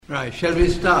Right, shall we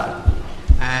start?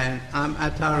 And I'm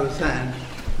Athar Hussain,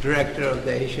 Director of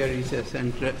the Asia Research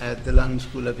Center at the London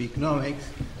School of Economics.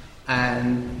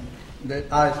 And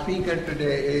our speaker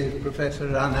today is Professor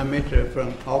Rana Mitter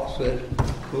from Oxford,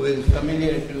 who is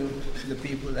familiar to the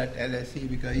people at LSE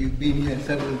because you've been here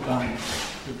several times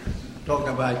to talk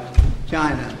about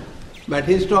China. But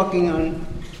he's talking on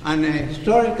a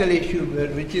historical issue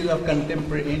which is of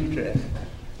contemporary interest.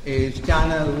 Is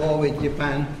China's war with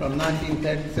Japan from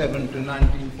 1937 to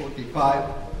 1945,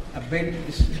 a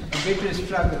bitter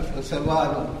struggle for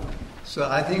survival. So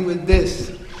I think with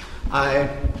this,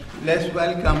 let's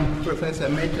welcome Professor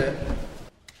Mitter.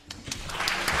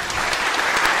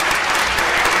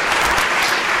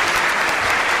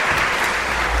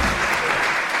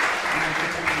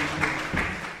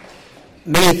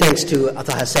 Many thanks to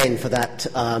Athar Hussain for that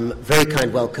very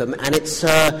kind welcome, and it's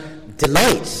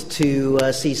delight to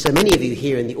see so many of you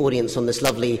here in the audience on this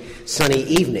lovely sunny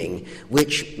evening,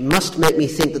 which must make me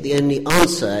think that the only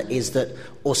answer is that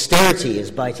austerity is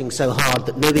biting so hard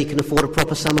that nobody can afford a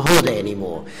proper summer holiday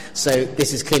anymore. So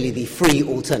this is clearly the free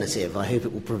alternative. I hope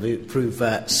it will prove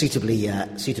suitably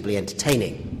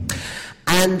entertaining.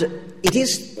 And it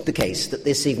is the case that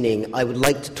this evening I would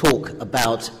like to talk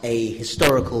about a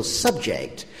historical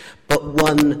subject, but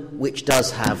one which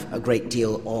does have a great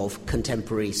deal of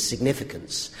contemporary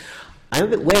significance. I'm a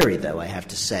bit wary, though, I have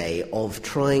to say, of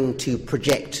trying to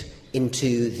project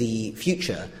into the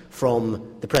future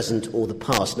from the present or the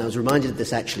past. And I was reminded of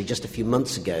this actually just a few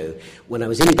months ago when I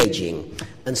was in Beijing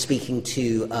and speaking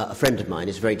to a friend of mine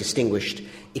who's a very distinguished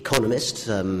economist.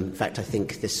 In fact, I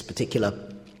think this particular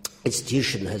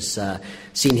institution has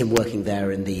seen him working there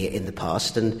in the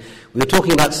past, and we were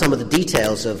talking about some of the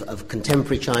details of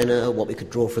contemporary China, what we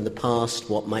could draw from the past,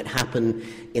 what might happen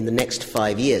in the next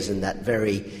 5 years in that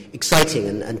very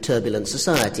exciting and turbulent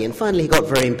society. And finally he got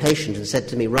very impatient and said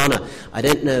to me, "Rana, I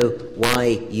don't know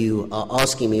why you are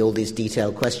asking me all these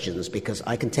detailed questions, because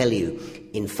I can tell you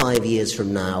in 5 years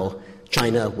from now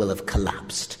China will have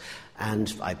collapsed."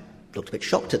 And I looked a bit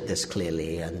shocked at this,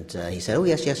 clearly, and he said, "Oh,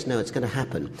 yes, no, it's going to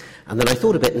happen." And then I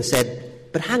thought a bit and said,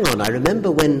 "But hang on, I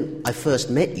remember when I first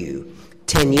met you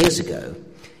 10 years ago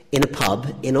in a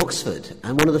pub in Oxford,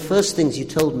 and one of the first things you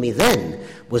told me then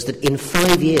was that in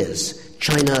 5 years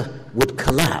China would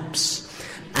collapse."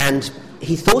 And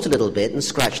he thought a little bit and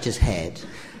scratched his head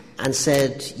and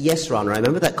said, "Yes, Rana, I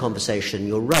remember that conversation.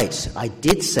 You're right, I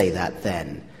did say that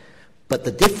then. But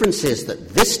the difference is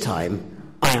that this time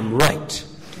I am right."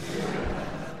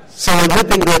 So I'm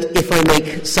hoping that if I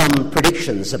make some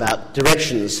predictions about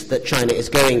directions that China is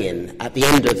going in at the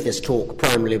end of this talk,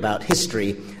 primarily about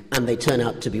history, and they turn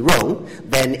out to be wrong,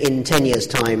 then in 10 years'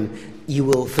 time you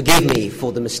will forgive me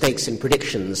for the mistakes in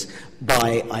predictions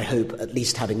by, I hope, at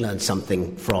least having learned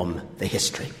something from the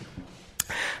history.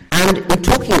 And in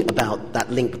talking about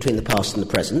that link between the past and the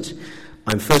present,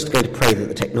 I'm first going to pray that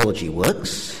the technology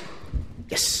works.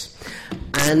 Yes.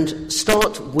 And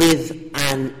start with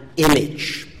an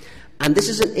image. And this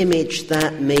is an image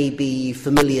that may be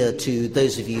familiar to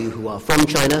those of you who are from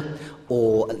China,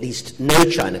 or at least know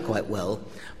China quite well,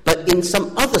 but in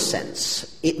some other sense,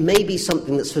 it may be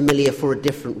something that's familiar for a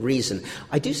different reason.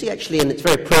 I do see actually, and it's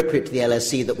very appropriate to the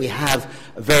LSE, that we have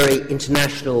a very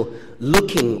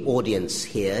international-looking audience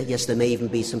here. Yes, there may even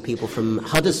be some people from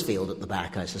Huddersfield at the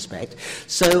back, I suspect.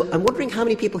 So I'm wondering how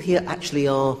many people here actually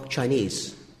are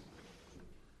Chinese?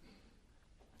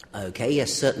 Okay,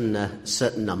 yes,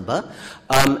 certain number.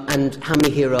 And how many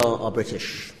here are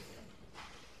British?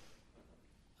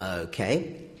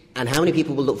 Okay. And how many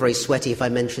people will look very sweaty if I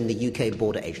mention the UK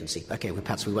Border Agency? Okay, well,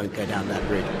 perhaps we won't go down that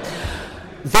route.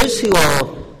 Those who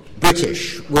are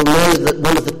British will know that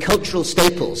one of the cultural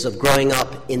staples of growing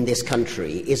up in this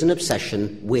country is an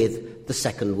obsession with the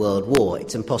Second World War.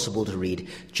 It's impossible to read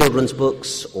children's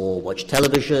books or watch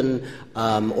television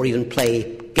or even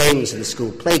play games in the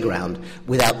school playground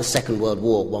without the Second World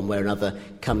War, one way or another,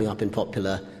 coming up in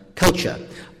popular culture.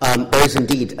 There is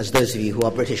indeed, as those of you who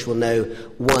are British will know,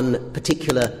 one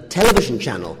particular television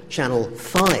channel, Channel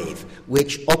 5,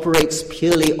 which operates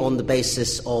purely on the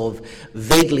basis of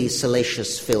vaguely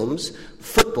salacious films,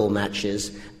 football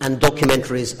matches, and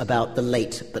documentaries about the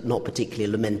late but not particularly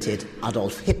lamented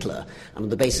Adolf Hitler. And on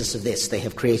the basis of this, they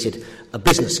have created a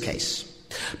business case.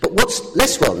 But what's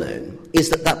less well known is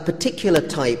that that particular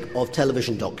type of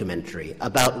television documentary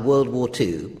about World War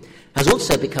II has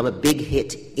also become a big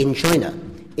hit in China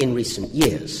in recent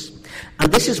years.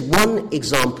 And this is one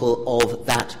example of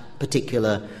that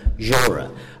particular genre.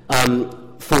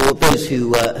 For those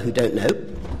who don't know,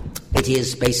 it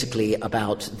is basically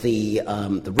about the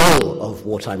role of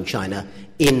wartime China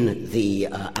in the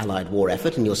Allied war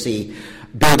effort, and you'll see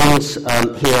buildings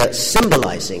here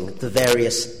symbolizing the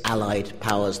various Allied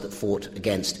powers that fought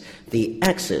against the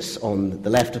Axis. On the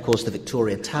left, of course, the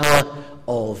Victoria Tower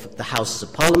of the Houses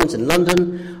of Parliament in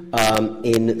London.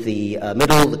 In the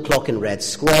middle, the clock in Red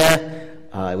Square.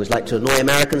 I always like to annoy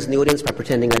Americans in the audience by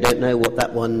pretending I don't know what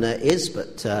that one is,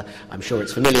 but I'm sure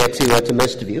it's familiar to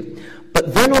most of you.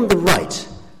 But then on the right,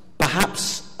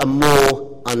 perhaps a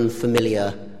more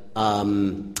unfamiliar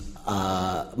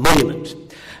monument.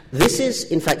 This is,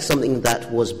 in fact, something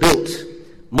that was built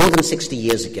more than 60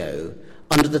 years ago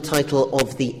under the title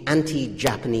of the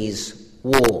Anti-Japanese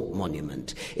War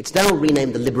Monument. It's now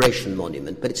renamed the Liberation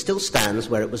Monument, but it still stands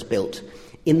where it was built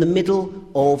in the middle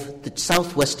of the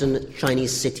southwestern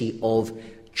Chinese city of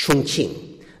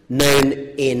Chongqing, known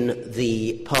in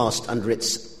the past under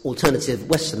its alternative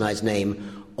westernized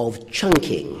name of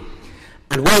Chungking.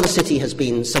 And while the city has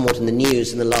been somewhat in the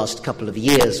news in the last couple of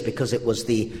years because it was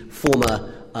the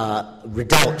former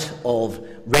redoubt of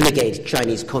renegade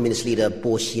Chinese communist leader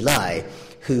Bo Xilai,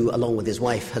 who, along with his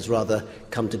wife, has rather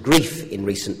come to grief in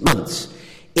recent months,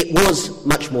 it was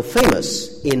much more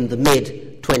famous in the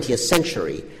mid-20th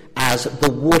century as the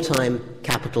wartime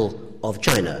capital of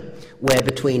China, where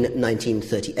between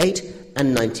 1938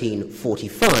 and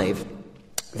 1945,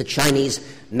 the Chinese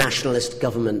nationalist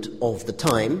government of the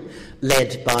time,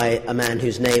 led by a man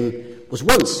whose name was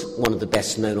once one of the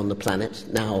best known on the planet,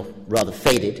 now rather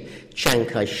faded, Chiang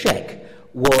Kai-shek,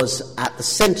 was at the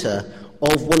center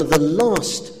of one of the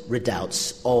last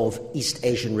redoubts of East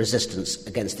Asian resistance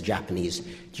against the Japanese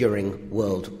during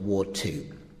World War II.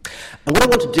 And what I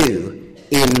want to do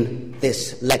in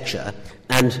this lecture,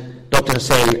 and Dr.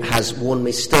 Hussain has warned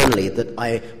me sternly that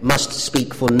I must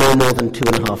speak for no more than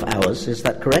 2.5 hours. Is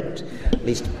that correct? At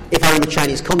least, if I were in the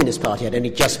Chinese Communist Party, I'd only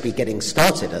just be getting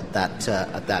started at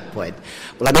that point.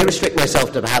 Well, I may restrict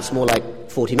myself to perhaps more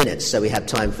like 40 minutes, so we have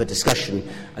time for discussion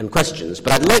and questions.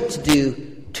 But I'd like to do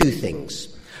two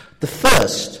things. The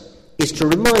first is to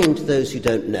remind those who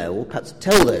don't know, or perhaps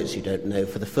tell those who don't know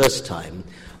for the first time,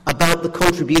 about the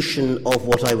contribution of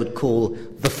what I would call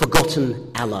the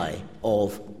forgotten ally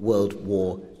of World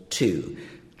War II,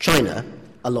 China,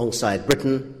 alongside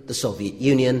Britain, the Soviet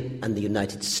Union, and the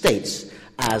United States,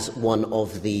 as one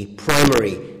of the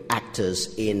primary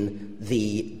actors in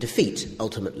the defeat,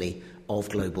 ultimately, of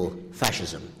global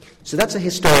fascism. So that's a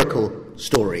historical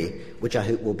story which I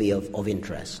hope will be of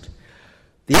interest.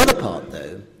 The other part,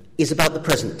 though, is about the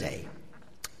present day.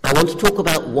 I want to talk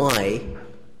about why,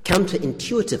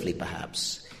 counterintuitively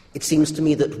perhaps, it seems to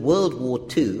me that World War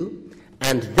II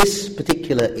and this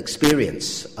particular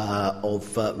experience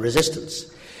of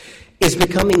resistance is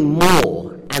becoming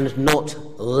more and not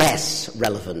less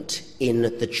relevant in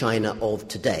the China of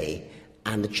today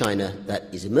and the China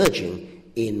that is emerging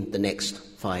in the next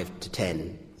 5 to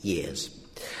 10 years.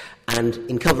 And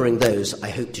in covering those, I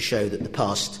hope to show that the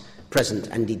past, present,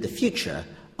 and indeed the future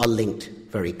are linked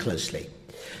very closely.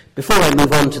 Before I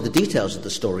move on to the details of the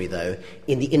story, though,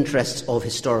 in the interests of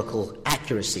historical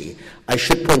accuracy, I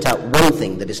should point out one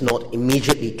thing that is not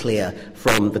immediately clear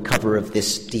from the cover of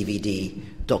this DVD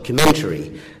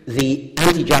documentary. The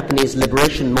anti-Japanese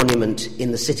liberation monument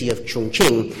in the city of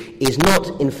Chongqing is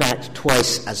not, in fact,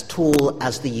 twice as tall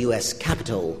as the US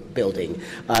Capitol building.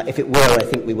 If it were, I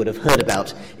think we would have heard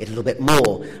about it a little bit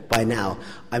more by now.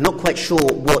 I'm not quite sure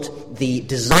what the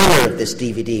designer of this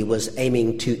DVD was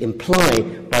aiming to imply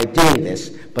by doing this,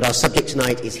 but our subject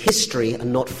tonight is history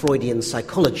and not Freudian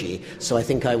psychology, so I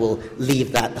think I will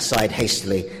leave that aside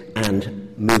hastily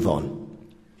and move on.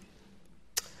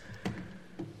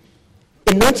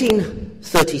 In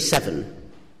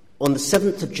 1937, on the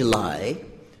 7th of July,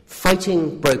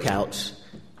 fighting broke out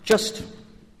just,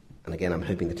 and again I'm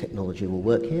hoping the technology will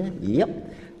work here,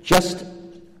 just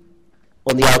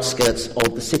on the outskirts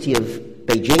of the city of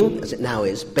Beijing, as it now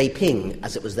is, Beiping,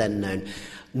 as it was then known.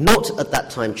 Not at that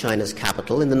time China's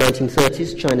capital. In the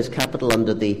 1930s, China's capital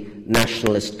under the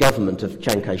nationalist government of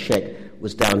Chiang Kai-shek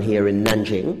was down here in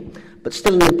Nanjing, but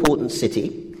still an important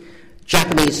city.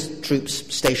 Japanese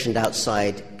troops stationed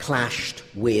outside clashed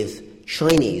with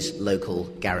Chinese local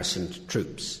garrisoned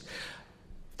troops.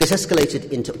 This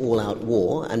escalated into all-out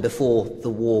war, and before the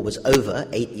war was over,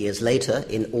 8 years later,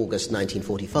 in August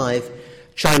 1945,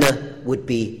 China would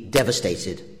be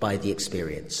devastated by the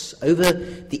experience. Over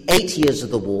the 8 years of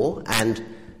the war, and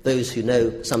those who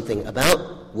know something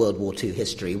about World War II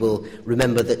history will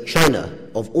remember that China,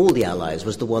 of all the Allies,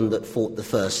 was the one that fought the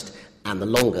first and the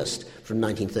longest, from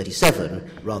 1937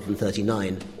 rather than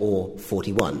 39 or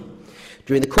 41.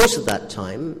 During the course of that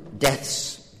time,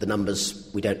 deaths, the numbers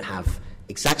we don't have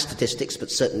exact statistics, but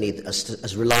certainly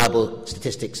as reliable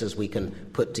statistics as we can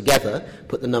put together,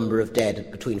 put the number of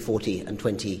dead between 40 and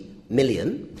 20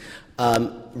 million.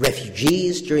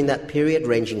 Refugees during that period,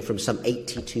 ranging from some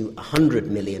 80 to 100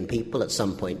 million people at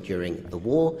some point during the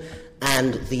war,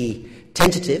 and the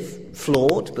tentative,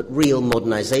 flawed, but real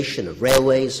modernization of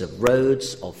railways, of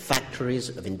roads, of factories,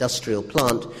 of industrial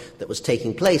plant that was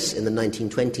taking place in the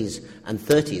 1920s and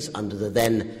 30s under the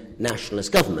then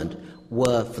nationalist government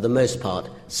were, for the most part,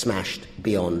 smashed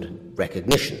beyond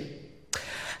recognition.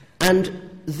 And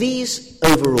these,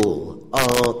 overall,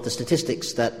 are the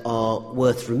statistics that are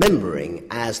worth remembering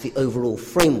as the overall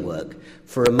framework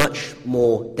for a much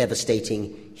more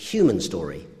devastating human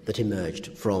story that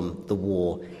emerged from the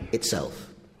war itself.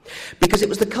 Because it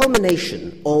was the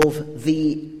culmination of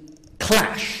the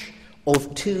clash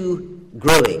of two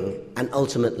growing and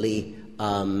ultimately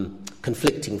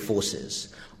conflicting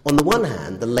forces. On the one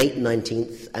hand, the late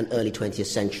 19th and early 20th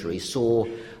century saw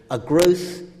a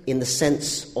growth in the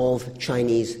sense of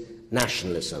Chinese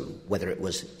nationalism, whether it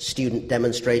was student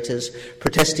demonstrators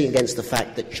protesting against the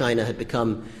fact that China had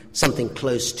become something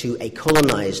close to a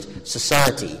colonized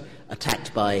society,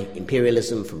 attacked by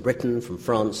imperialism from Britain, from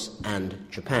France, and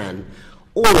Japan,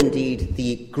 or indeed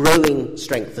the growing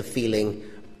strength of feeling,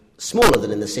 smaller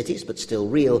than in the cities, but still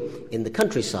real, in the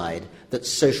countryside, that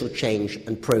social change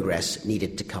and progress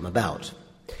needed to come about.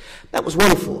 That was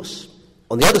one force.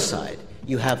 On the other side,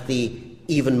 you have the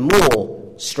even more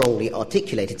strongly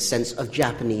articulated sense of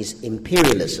Japanese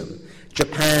imperialism.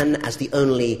 Japan as the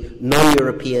only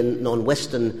non-European,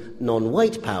 non-Western,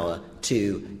 non-white power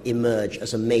to emerge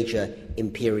as a major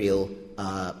imperial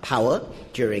power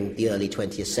during the early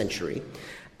 20th century,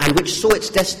 and which saw its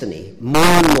destiny more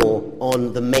and more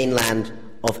on the mainland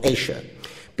of Asia.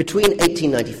 Between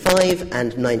 1895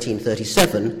 and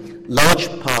 1937, large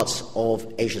parts of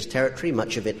Asia's territory,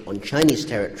 much of it on Chinese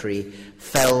territory,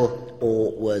 fell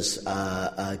or was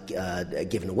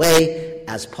given away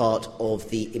as part of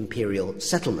the imperial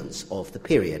settlements of the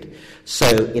period. So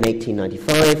in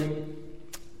 1895,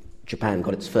 Japan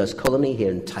got its first colony here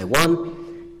in Taiwan.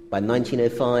 By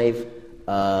 1905,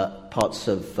 parts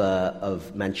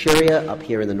of Manchuria up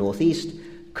here in the northeast.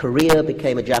 Korea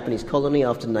became a Japanese colony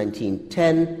after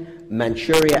 1910.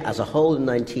 Manchuria as a whole in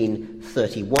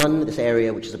 1931, this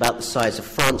area, which is about the size of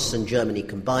France and Germany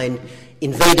combined,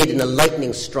 invaded in a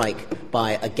lightning strike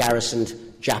by a garrisoned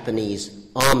Japanese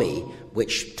army,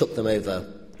 which took them over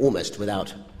almost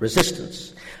without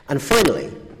resistance. And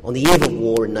finally, on the eve of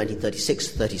war in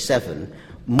 1936-37,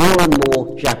 more and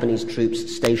more Japanese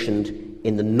troops stationed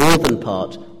in the northern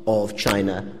part of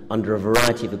China under a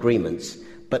variety of agreements,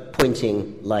 but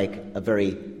pointing like a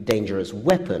very dangerous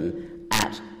weapon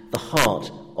at the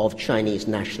heart of Chinese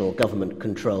national government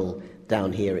control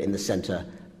down here in the center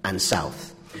and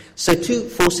south. So two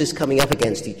forces coming up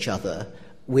against each other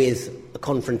with a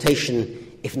confrontation,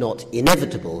 if not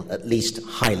inevitable, at least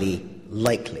highly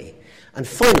likely. And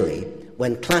finally,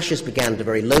 when clashes began at a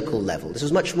very local level, this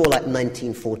was much more like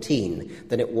 1914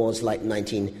 than it was like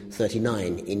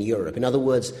 1939 in Europe. In other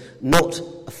words, not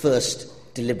a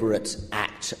first deliberate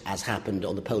act as happened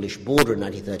on the Polish border in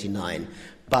 1939,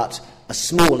 but a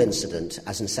small incident,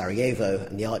 as in Sarajevo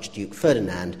and the Archduke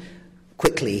Ferdinand,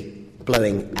 quickly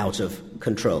blowing out of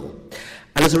control.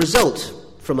 And as a result,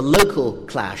 from a local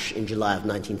clash in July of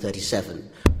 1937,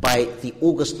 by the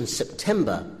August and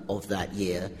September of that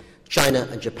year, China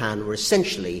and Japan were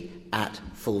essentially at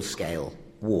full-scale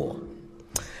war.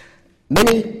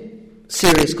 Many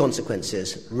serious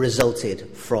consequences resulted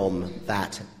from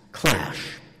that clash.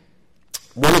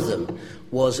 One of them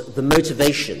was the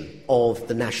motivation of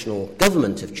the national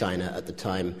government of China at the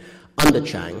time, under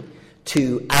Chiang,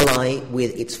 to ally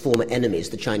with its former enemies,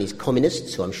 the Chinese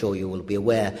communists, who I'm sure you will be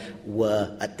aware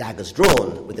were at daggers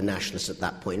drawn with the nationalists at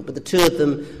that point, but the two of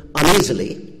them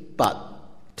uneasily, but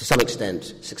to some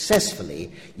extent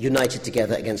successfully, united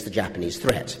together against the Japanese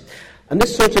threat. And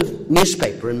this sort of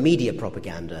newspaper and media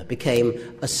propaganda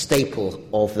became a staple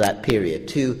of that period.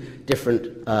 Two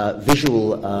different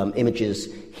visual images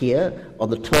here. On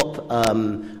the top,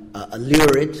 a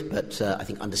lurid but I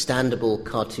think understandable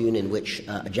cartoon in which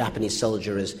a Japanese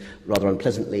soldier is rather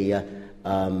unpleasantly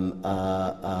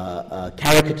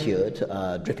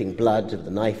caricatured, dripping blood of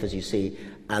the knife, as you see,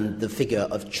 and the figure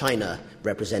of China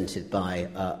represented by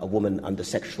a woman under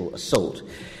sexual assault.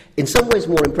 In some ways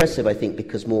more impressive, I think,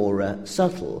 because more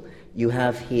subtle, you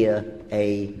have here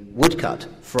a woodcut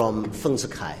from Feng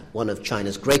Zikai, one of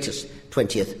China's greatest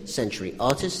 20th century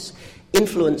artists,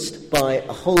 influenced by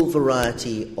a whole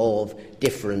variety of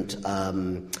different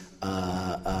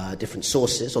different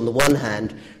sources. On the one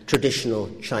hand, traditional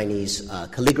Chinese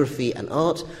calligraphy and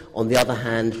art. On the other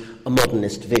hand, a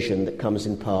modernist vision that comes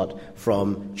in part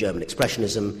from German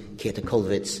Expressionism, Käthe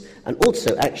Kollwitz, and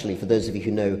also, actually, for those of you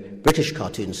who know British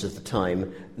cartoons of the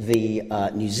time, the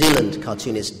New Zealand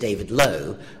cartoonist David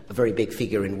Lowe, a very big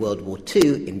figure in World War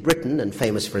II in Britain and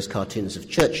famous for his cartoons of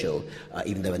Churchill,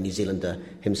 even though a New Zealander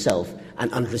himself,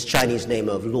 and under his Chinese name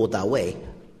of Luo Dawei,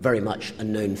 very much a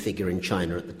known figure in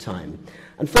China at the time.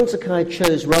 And Feng Zikai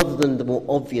chose, rather than the more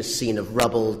obvious scene of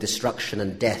rubble, destruction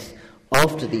and death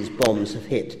after these bombs have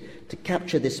hit, to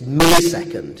capture this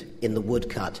millisecond in the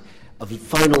woodcut of the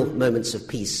final moments of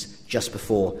peace just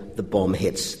before the bomb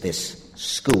hits this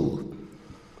school.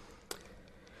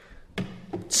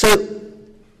 So,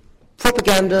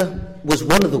 propaganda was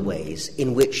one of the ways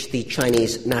in which the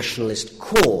Chinese nationalist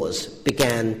cause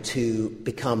began to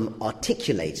become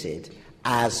articulated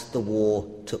as the war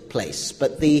took place.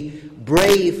 But the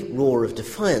brave roar of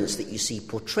defiance that you see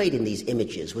portrayed in these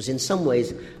images was in some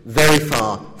ways very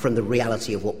far from the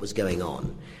reality of what was going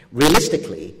on.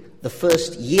 Realistically, the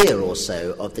first year or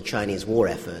so of the Chinese war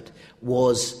effort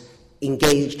was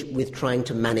engaged with trying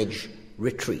to manage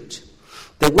retreat.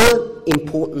 There were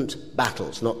important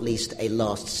battles, not least a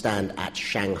last stand at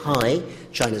Shanghai,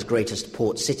 China's greatest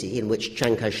port city, in which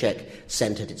Chiang Kai-shek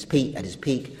sent at his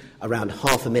peak around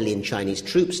 500,000 Chinese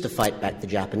troops to fight back the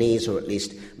Japanese, or at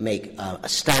least make a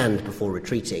stand before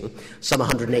retreating. Some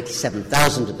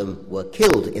 187,000 of them were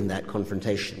killed in that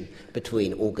confrontation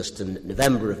between August and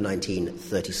November of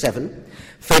 1937.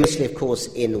 Famously, of course,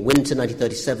 in winter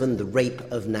 1937, the rape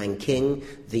of Nanking,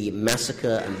 the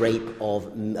massacre and rape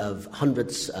of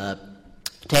hundreds,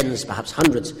 tens, perhaps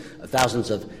hundreds of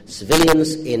thousands of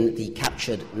civilians in the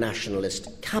captured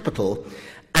nationalist capital,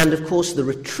 and, of course, the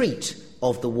retreat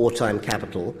of the wartime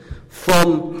capital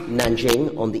from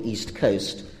Nanjing on the east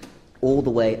coast all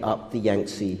the way up the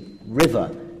Yangtze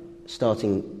River,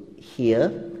 starting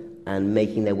here and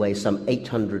making their way some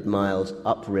 800 miles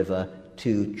upriver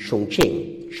to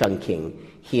Chongqing, Shanqing,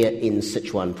 here in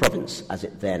Sichuan province, as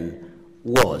it then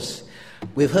was.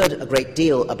 We've heard a great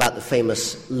deal about the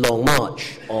famous Long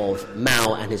March of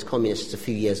Mao and his communists a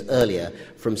few years earlier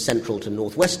from central to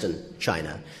northwestern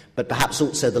China, but perhaps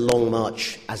also the Long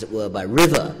March, as it were, by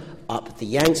river up the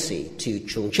Yangtze to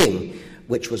Chongqing,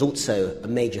 which was also a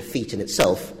major feat in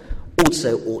itself,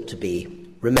 also ought to be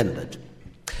remembered.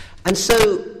 And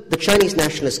so the Chinese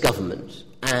nationalist government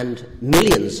and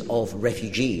millions of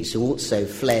refugees who also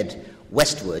fled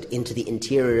westward into the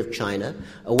interior of China,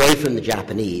 away from the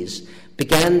Japanese,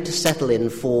 began to settle in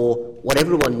for what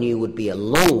everyone knew would be a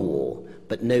long war,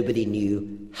 but nobody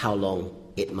knew how long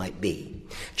it might be.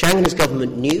 Chiang and his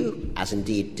government knew, as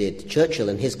indeed did Churchill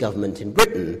and his government in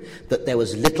Britain, that there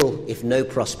was little, if no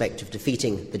prospect of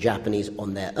defeating the Japanese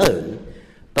on their own,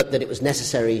 but that it was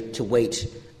necessary to wait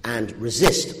and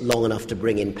resist long enough to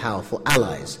bring in powerful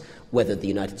allies, whether the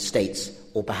United States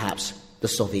or perhaps the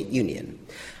Soviet Union.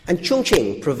 And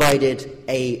Chongqing provided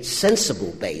a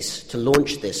sensible base to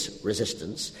launch this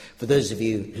resistance. For those of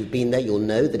you who've been there, you'll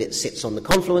know that it sits on the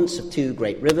confluence of two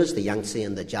great rivers, the Yangtze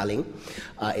and the Jialing.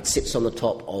 It sits on the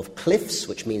top of cliffs,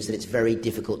 which means that it's very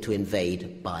difficult to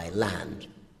invade by land.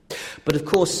 But of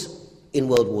course, in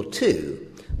World War II,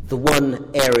 the one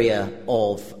area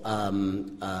of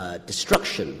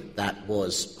destruction that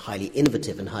was highly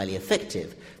innovative and highly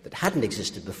effective that hadn't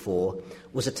existed before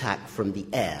was attack from the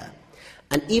air.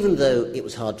 And even though it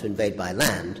was hard to invade by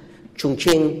land,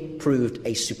 Chongqing proved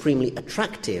a supremely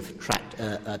attractive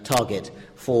target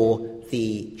for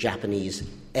the Japanese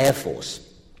Air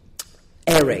Force.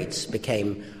 Air raids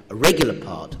became a regular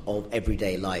part of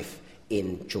everyday life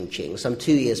in Chongqing, some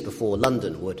 2 years before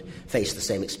London would face the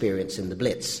same experience in the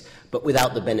Blitz, but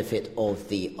without the benefit of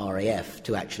the RAF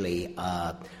to actually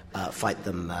fight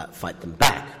them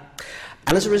back.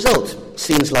 And as a result,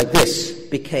 scenes like this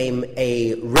became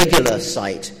a regular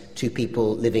sight to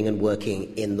people living and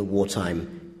working in the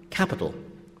wartime capital.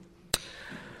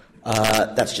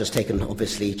 That's just taken,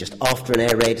 obviously, just after an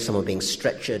air raid, someone being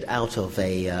stretchered out of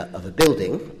a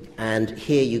building, and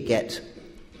here you get,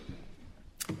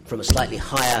 from a slightly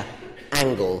higher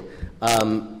angle,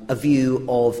 a view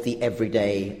of the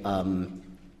everyday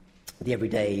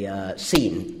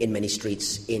scene in many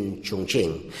streets in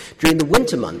Chongqing. During the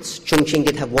winter months, Chongqing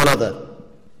did have one other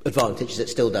advantage, as it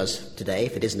still does today,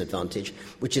 if it is an advantage,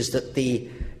 which is that the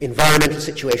environmental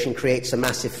situation creates a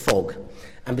massive fog.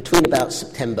 And between about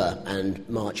September and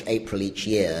March, April each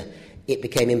year, it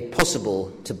became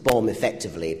impossible to bomb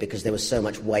effectively because there was so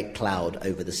much white cloud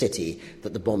over the city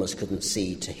that the bombers couldn't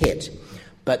see to hit.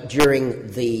 But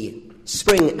during the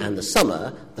spring and the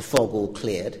summer, the fog all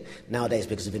cleared. Nowadays,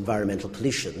 because of environmental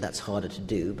pollution, that's harder to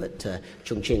do, but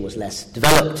Chongqing was less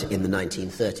developed in the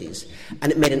 1930s,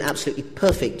 and it made an absolutely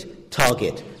perfect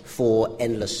target for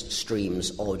endless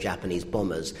streams of Japanese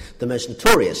bombers, the most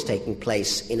notorious taking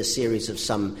place in a series of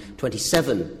some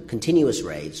 27 continuous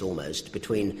raids almost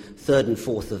between 3rd and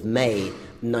 4th of May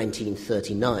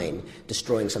 1939,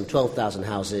 destroying some 12,000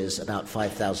 houses, about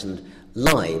 5,000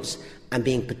 lives, and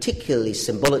being particularly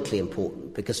symbolically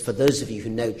important because for those of you who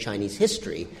know Chinese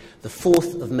history, the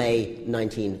 4th of May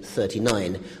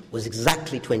 1939 was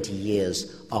exactly 20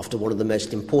 years after one of the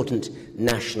most important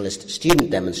nationalist student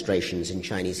demonstrations in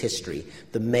Chinese history,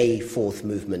 the May 4th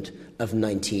movement of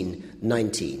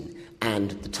 1919,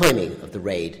 and the timing of the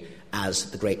raid, as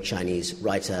the great Chinese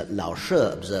writer Lao She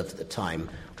observed at the time,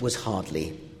 was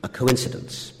hardly a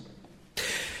coincidence.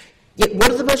 Yet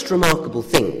one of the most remarkable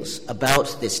things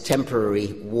about this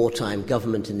temporary wartime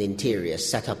government in the interior,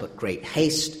 set up at great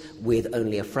haste with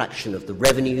only a fraction of the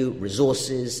revenue,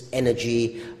 resources,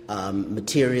 energy,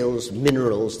 materials,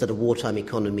 minerals that a wartime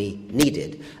economy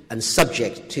needed, and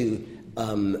subject to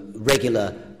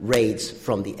regular raids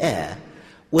from the air,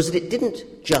 was that it didn't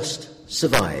just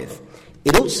survive.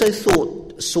 It also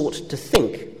sought to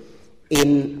think,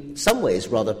 in some ways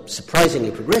rather surprisingly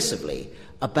progressively,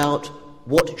 about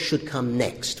what should come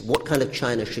next, what kind of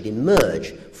China should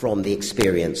emerge from the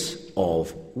experience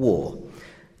of war.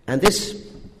 And this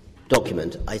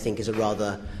document, I think, is a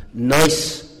rather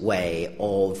nice way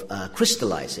of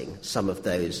crystallizing some of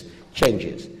those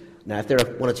changes. Now, if there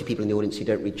are one or two people in the audience who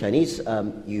don't read Chinese,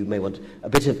 you may want a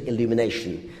bit of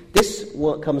illumination. This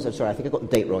comes, I'm sorry, I think I got the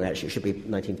date wrong, actually. It should be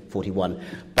 1941.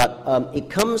 But it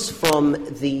comes from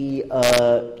the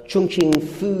Chongqing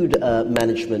Food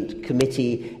Management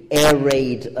Committee air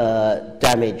raid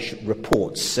damage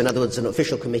reports. In other words, an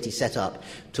official committee set up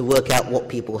to work out what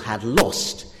people had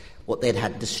lost, what they'd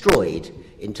had destroyed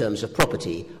in terms of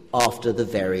property after the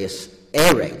various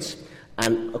air raids.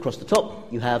 And across the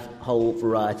top, you have a whole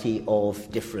variety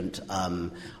of different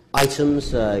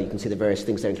items. You can see the various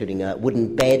things there, including a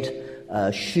wooden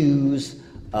bed, shoes,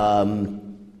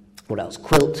 what else?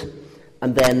 Quilt,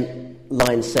 and then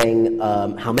lines saying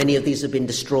how many of these have been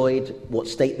destroyed, what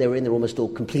state they're in. They're almost all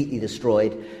completely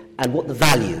destroyed, and what the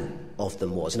value of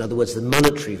them was. In other words, the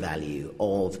monetary value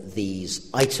of these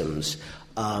items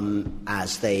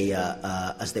as they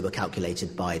were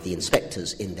calculated by the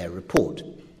inspectors in their report.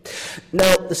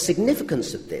 Now, the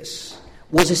significance of this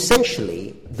was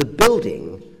essentially the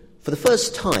building, for the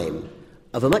first time,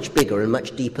 of a much bigger and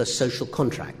much deeper social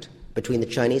contract between the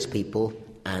Chinese people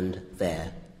and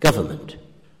their government.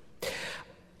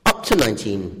 Up to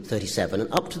 1937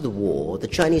 and up to the war, the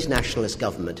Chinese nationalist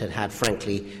government had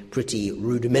frankly, pretty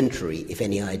rudimentary, if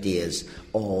any, ideas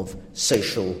of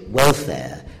social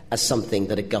welfare as something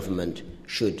that a government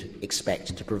should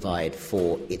expect to provide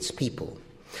for its people.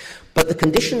 But the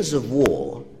conditions of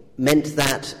war meant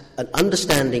that an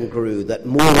understanding grew that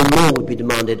more and more would be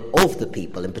demanded of the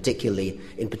people, in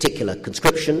particular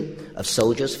conscription of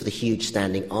soldiers for the huge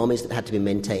standing armies that had to be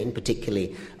maintained,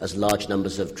 particularly as large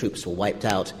numbers of troops were wiped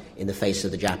out in the face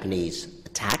of the Japanese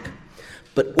attack,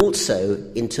 but also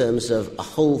in terms of a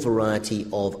whole variety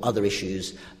of other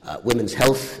issues. Women's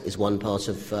health is one part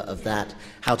of that.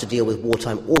 How to deal with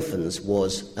wartime orphans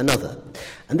was another.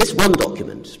 And this one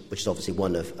document, which is obviously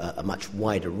one of a much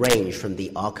wider range from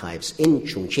the archives in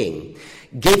Chongqing,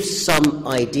 gives some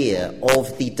idea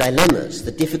of the dilemmas,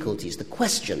 the difficulties, the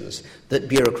questions that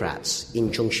bureaucrats in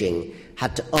Chongqing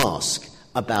had to ask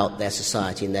about their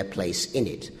society and their place in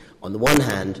it. On the one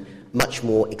hand, much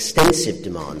more extensive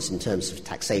demands in terms of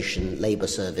taxation, labour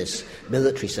service,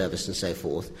 military service, and so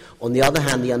forth. On the other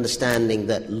hand, the understanding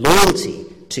that loyalty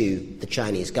to the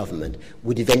Chinese government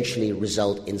would eventually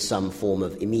result in some form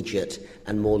of immediate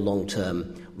and more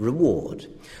long-term reward.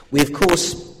 We, of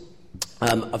course,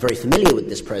 are very familiar with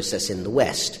this process in the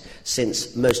West,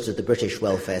 since most of the British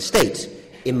welfare state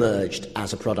emerged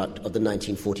as a product of the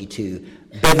 1942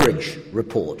 Beveridge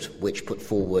Report, which put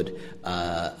forward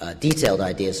detailed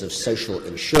ideas of social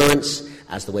insurance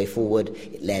as the way forward.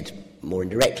 It led more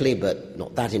indirectly, but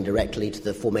not that indirectly, to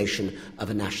the formation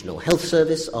of a national health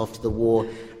service after the war,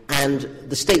 and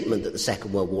the statement that the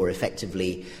Second World War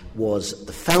effectively was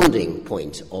the founding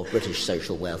point of British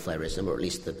social welfarism, or at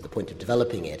least the point of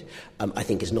developing it, I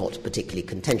think is not particularly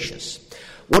contentious.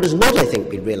 What has not, I think,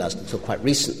 been realised until quite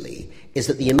recently is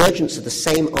that the emergence of the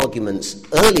same arguments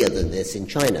earlier than this in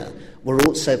China were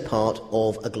also part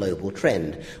of a global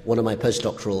trend. One of my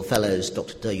postdoctoral fellows,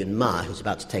 Dr. De-Yun Ma, who's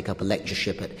about to take up a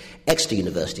lectureship at Exeter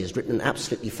University, has written an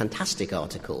absolutely fantastic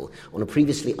article on a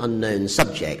previously unknown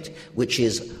subject, which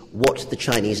is what the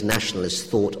Chinese nationalists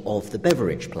thought of the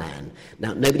Beveridge Plan.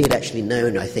 Now, nobody had actually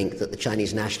known, I think, that the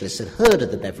Chinese nationalists had heard of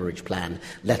the Beveridge Plan,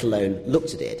 let alone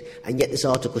looked at it, and yet this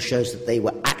article shows that they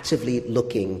were actively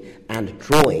looking and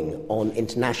drawing on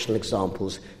international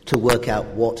examples to work out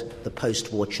what the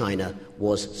post-war China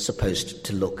was supposed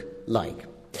to look like.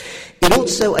 It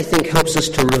also, I think, helps us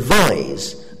to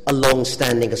revise a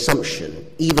long-standing assumption,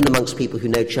 even amongst people who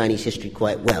know Chinese history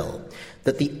quite well,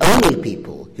 that the only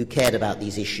people who cared about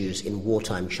these issues in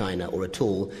wartime China or at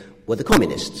all were the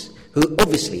communists, who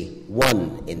obviously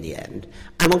won in the end.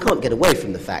 And one can't get away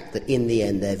from the fact that in the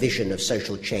end their vision of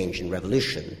social change and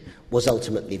revolution was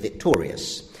ultimately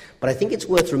victorious. But I think it's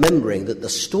worth remembering that the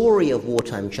story of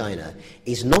wartime China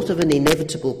is not of an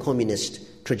inevitable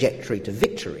communist trajectory to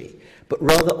victory, but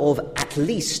rather of at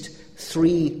least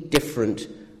three different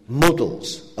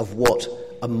models of what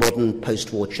a modern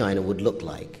post-war China would look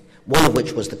like. One of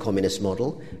which was the communist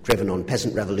model, driven on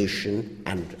peasant revolution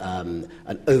and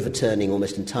an overturning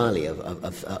almost entirely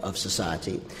of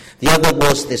society. The other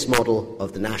was this model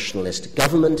of the nationalist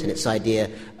government and its idea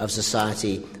of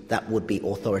society that would be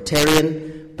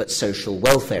authoritarian but social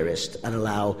welfarist and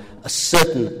allow a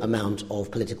certain amount of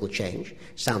political change.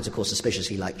 Sounds, of course,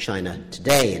 suspiciously like China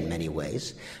today in many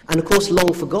ways. And, of course,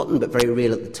 long forgotten but very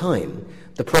real at the time,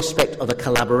 the prospect of a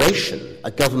collaboration,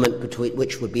 a government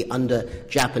which would be under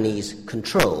Japanese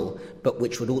control, but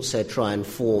which would also try and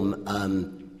form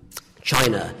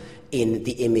China in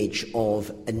the image of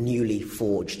a newly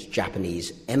forged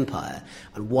Japanese empire.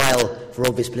 And while, for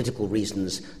obvious political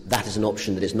reasons, that is an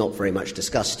option that is not very much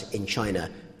discussed in China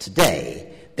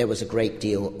today, there was a great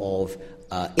deal of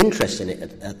interest in it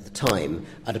at the time,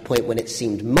 at a point when it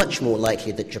seemed much more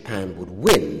likely that Japan would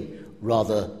win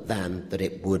rather than that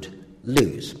it would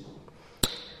lose.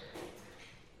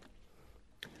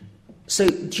 So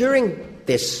during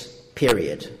this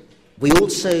period, we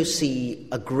also see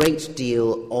a great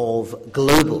deal of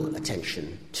global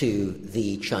attention to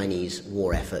the Chinese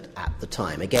war effort at the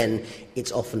time. Again,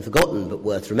 it's often forgotten, but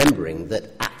worth remembering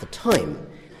that at the time,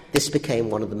 this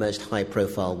became one of the most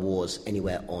high-profile wars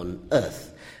anywhere on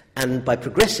earth. And by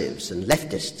progressives and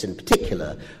leftists in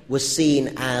particular, was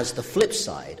seen as the flip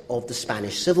side of the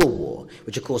Spanish Civil War,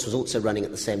 which of course was also running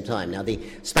at the same time. Now, the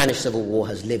Spanish Civil War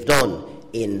has lived on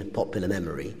in popular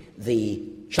memory. The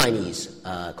Chinese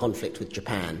conflict with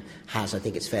Japan has, I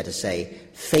think it's fair to say,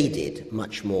 faded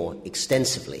much more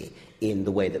extensively in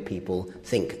the way that people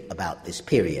think about this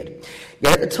period.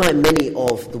 Yet at the time, many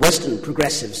of the Western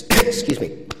progressives,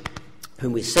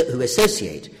 who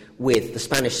associate with the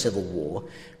Spanish Civil War,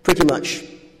 pretty much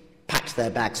packed their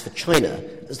bags for China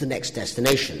as the next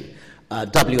destination.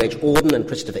 W.H. Auden and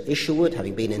Christopher Isherwood,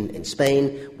 having been in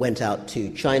Spain, went out to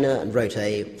China and wrote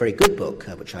a very good book,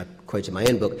 which I quote in my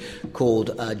own book,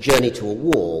 called Journey to a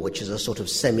War, which is a sort of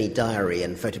semi-diary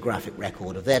and photographic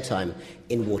record of their time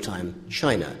in wartime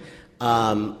China.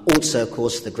 Also, of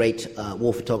course, the great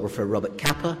war photographer Robert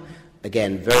Capa,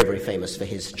 again, very, very famous for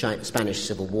his Spanish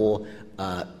Civil War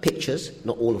pictures,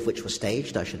 not all of which were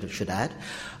staged, I should add.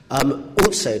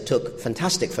 Also took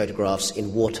fantastic photographs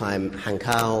in wartime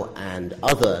Hankow and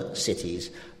other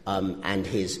cities, and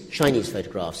his Chinese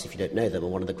photographs, if you don't know them, are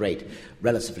one of the great,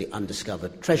 relatively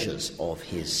undiscovered treasures of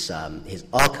his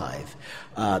archive.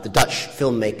 The Dutch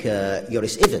filmmaker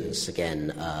Joris Ivens,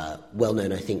 again, well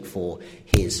known, I think, for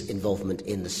his involvement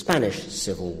in the Spanish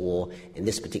Civil War, in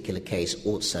this particular case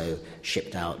also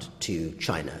shipped out to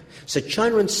China. So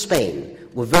China and Spain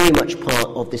were very much part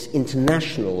of this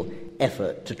international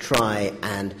effort to try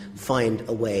and find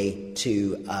a way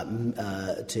to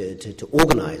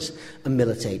organize and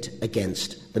militate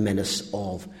against the menace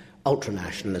of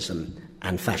ultranationalism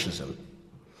and fascism.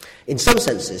 In some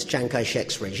senses, Chiang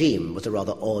Kai-shek's regime was a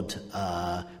rather odd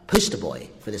poster boy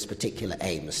for this particular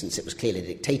aim, since it was clearly a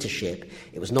dictatorship,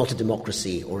 it was not a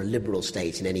democracy or a liberal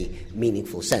state in any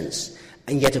meaningful sense.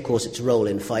 And yet, of course, its role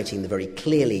in fighting the very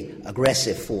clearly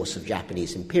aggressive force of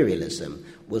Japanese imperialism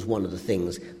was one of the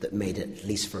things that made it, at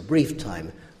least for a brief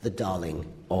time, the darling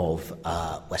of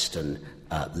Western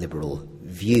liberal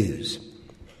views.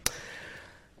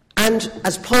 And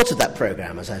as part of that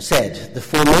programme, as I've said, the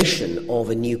formation of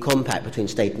a new compact between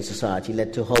state and society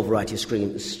led to a whole variety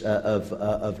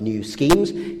of new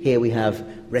schemes. Here we have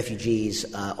refugees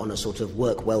on a sort of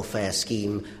work welfare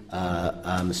scheme,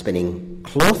 spinning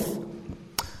cloth.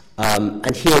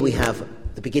 And here we have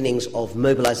the beginnings of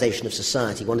mobilization of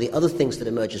society, one of the other things that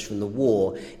emerges from the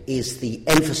war is the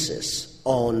emphasis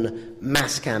on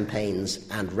mass campaigns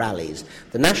and rallies.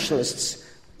 The nationalists,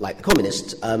 like the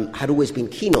communists, had always been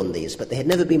keen on these, but they had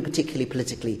never been particularly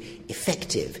politically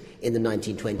effective in the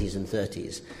 1920s and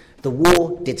 30s. The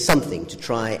war did something to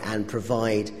try and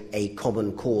provide a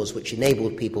common cause which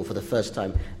enabled people for the first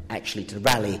time actually to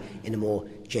rally in a more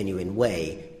genuine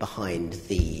way behind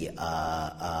the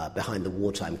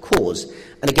wartime cause.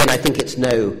 And again, I think it's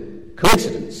no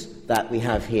coincidence that we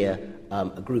have here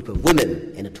a group of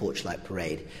women in a torchlight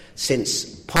parade, since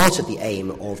part of the aim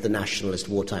of the nationalist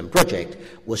wartime project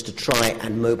was to try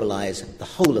and mobilize the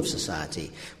whole of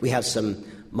society. We have some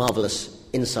marvelous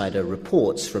insider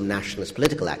reports from nationalist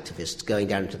political activists going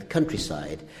down into the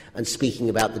countryside and speaking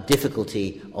about the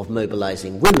difficulty of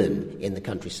mobilizing women in the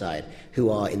countryside, who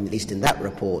are, at least in that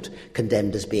report,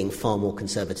 condemned as being far more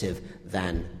conservative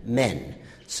than men.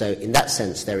 So in that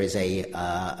sense, there is a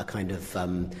kind of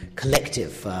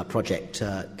collective project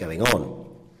going on.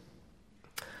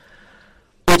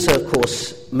 Also, of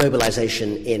course,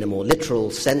 mobilization in a more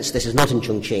literal sense. This is not in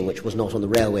Chongqing, which was not on the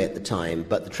railway at the time,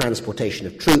 but the transportation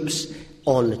of troops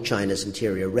on China's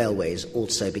interior railways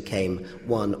also became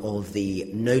one of the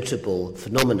notable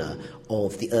phenomena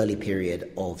of the early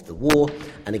period of the war.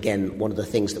 And again, one of the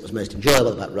things that was most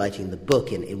enjoyable about writing the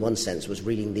book, in one sense, was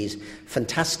reading these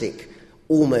fantastic,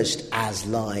 almost as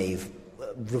live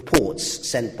reports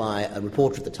sent by a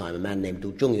reporter at the time, a man named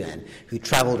Du Zhongyuan, who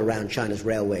travelled around China's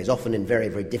railways, often in very,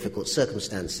 very difficult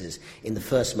circumstances, in the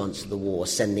first months of the war,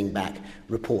 sending back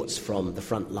reports from the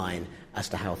front line as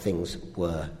to how things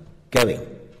were going.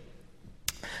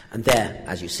 And there,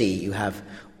 as you see, you have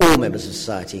all members of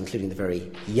society, including the very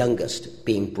youngest,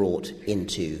 being brought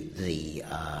into the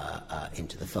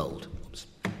fold. Oops.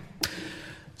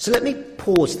 So let me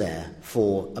pause there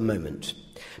for a moment,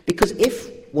 because if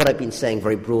what I've been saying,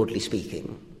 very broadly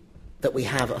speaking, that we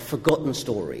have a forgotten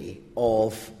story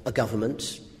of a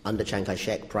government under Chiang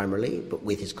Kai-shek primarily, but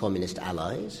with his communist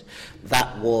allies,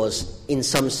 that was, in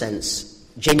some sense,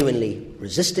 genuinely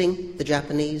resisting the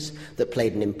Japanese, that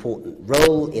played an important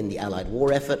role in the Allied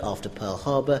war effort after Pearl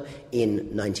Harbor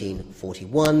in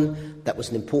 1941, that was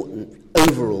an important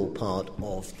overall part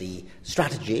of the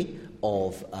strategy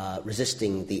of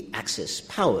resisting the Axis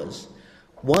powers.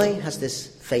 Why has this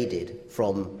faded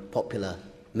from popular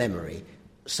memory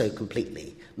so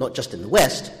completely, not just in the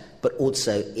West, but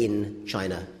also in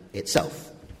China itself?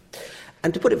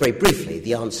 And to put it very briefly,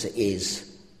 the answer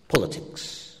is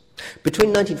politics.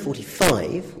 Between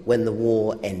 1945, when the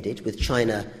war ended, with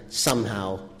China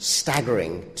somehow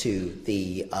staggering to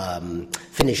the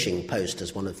finishing post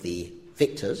as one of the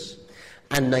victors,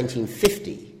 and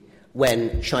 1950,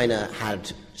 when China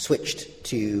had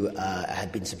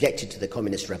had been subjected to the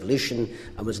communist revolution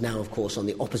and was now, of course, on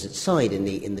the opposite side in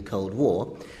the Cold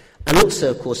War. And also,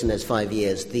 of course, in those 5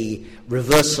 years, the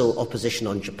reversal opposition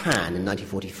on Japan in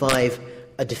 1945,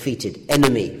 a defeated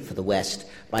enemy for the West,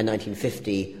 by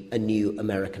 1950, a new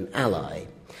American ally.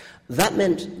 That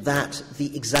meant that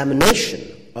the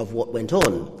examination of what went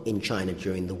on in China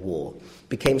during the war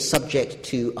became subject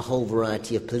to a whole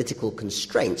variety of political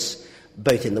constraints,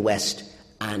 both in the West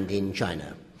and in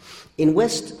China. In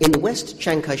the West,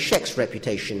 Chiang Kai-shek's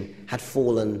reputation had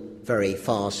fallen very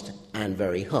fast and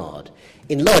very hard,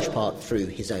 in large part through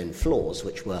his own flaws,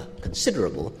 which were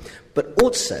considerable, but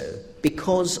also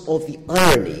because of the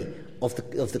irony of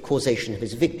the causation of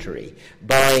his victory,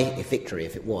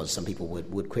 if it was, some people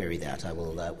would query that, I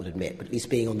will admit, but at least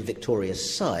being on the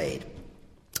victorious side.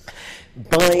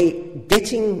 By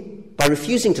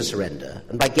refusing to surrender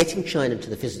and by getting China to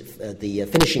the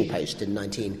finishing post in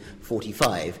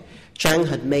 1945, Chiang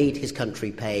had made his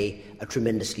country pay a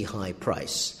tremendously high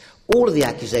price. All of the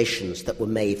accusations that were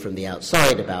made from the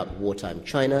outside about wartime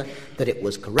China, that it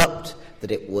was corrupt,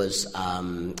 that it was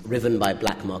riven by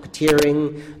black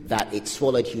marketeering, that it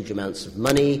swallowed huge amounts of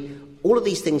money, all of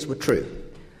these things were true.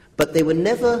 But they were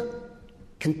never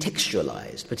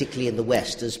contextualized, particularly in the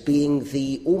West, as being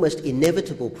the almost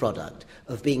inevitable product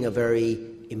of being a very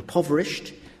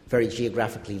impoverished, very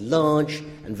geographically large,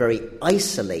 and very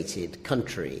isolated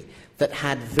country that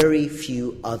had very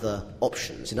few other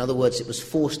options. In other words, it was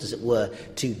forced, as it were,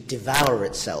 to devour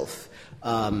itself.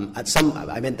 I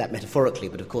meant that metaphorically,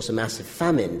 but of course a massive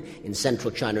famine in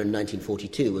central China in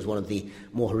 1942 was one of the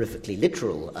more horrifically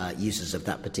literal uses of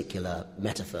that particular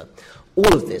metaphor.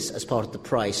 All of this as part of the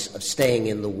price of staying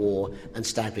in the war and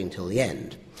staggering till the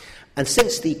end. And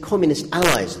since the communist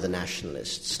allies of the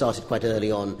nationalists started quite early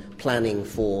on planning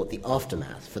for the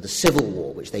aftermath, for the civil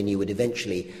war, which they knew would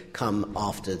eventually come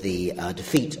after the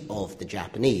defeat of the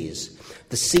Japanese,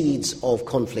 the seeds of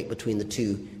conflict between the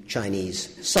two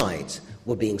Chinese sides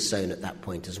were being sown at that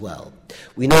point as well.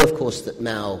 We know, of course, that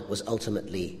Mao was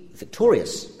ultimately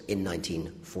victorious in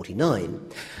 1949,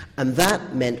 and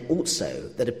that meant also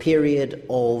that a period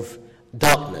of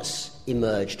darkness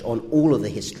emerged on all of the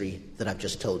history that I've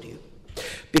just told you.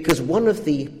 Because one of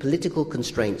the political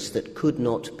constraints that could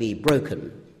not be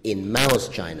broken in Mao's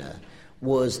China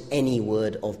was any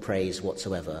word of praise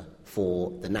whatsoever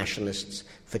for the nationalists,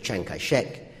 for Chiang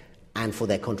Kai-shek, and for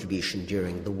their contribution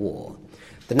during the war.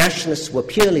 The nationalists were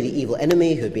purely the evil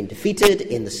enemy who had been defeated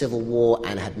in the Civil War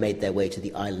and had made their way to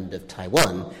the island of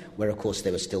Taiwan, where, of course,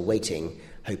 they were still waiting,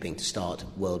 hoping to start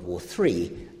World War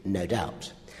III, no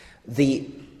doubt. The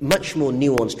much more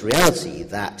nuanced reality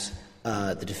that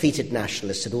the defeated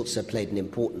nationalists had also played an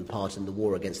important part in the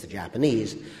war against the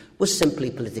Japanese was simply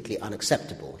politically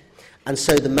unacceptable. And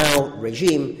so the Mao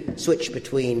regime switched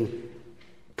between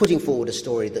putting forward a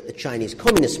story that the Chinese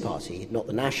Communist Party, not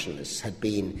the nationalists, had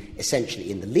been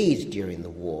essentially in the lead during the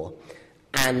war,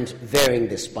 and varying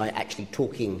this by actually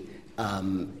talking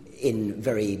in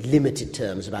very limited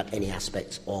terms about any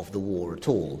aspects of the war at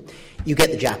all. You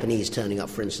get the Japanese turning up,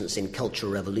 for instance, in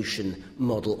Cultural Revolution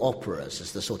model operas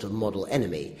as the sort of model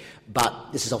enemy,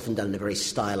 but this is often done in a very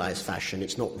stylized fashion.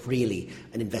 It's not really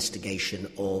an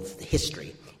investigation of the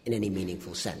history in any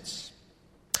meaningful sense.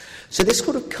 So this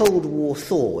sort of Cold War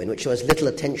thaw, in which there was little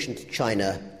attention to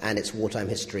China and its wartime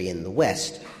history in the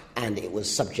West, and it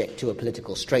was subject to a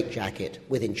political straitjacket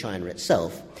within China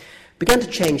itself, began to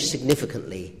change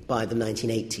significantly by the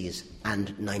 1980s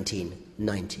and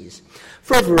 1990s,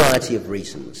 for a variety of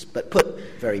reasons. But put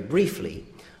very briefly,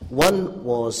 one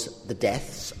was the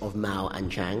deaths of Mao and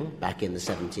Chiang back in the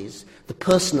 70s. The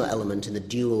personal element in the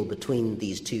duel between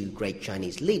these two great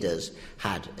Chinese leaders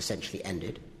had essentially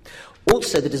ended.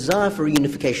 Also, the desire for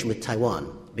reunification with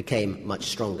Taiwan became much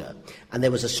stronger, and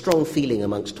there was a strong feeling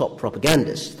amongst top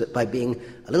propagandists that by being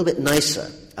a little bit nicer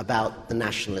about the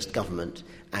nationalist government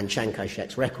and Chiang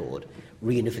Kai-shek's record,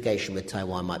 reunification with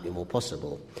Taiwan might be more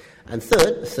possible. And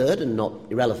third and not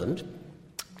irrelevant,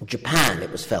 Japan,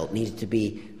 it was felt, needed to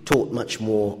be taught much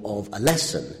more of a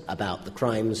lesson about the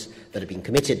crimes that had been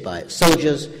committed by its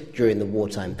soldiers during the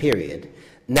wartime period.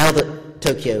 Now that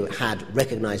Tokyo had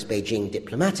recognized Beijing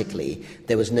diplomatically,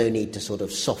 there was no need to sort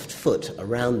of soft foot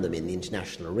around them in the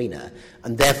international arena,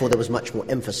 and therefore there was much more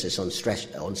emphasis on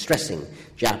stressing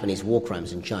Japanese war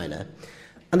crimes in China.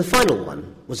 And the final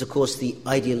one was, of course, the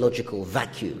ideological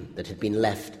vacuum that had been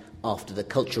left after the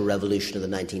Cultural Revolution of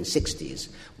the 1960s,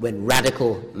 when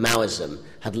radical Maoism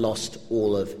had lost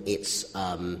all of its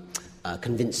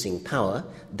convincing power.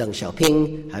 Deng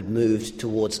Xiaoping had moved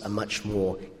towards a much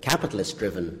more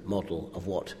capitalist-driven model of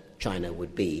what China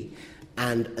would be,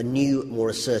 and a new, more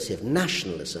assertive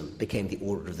nationalism became the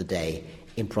order of the day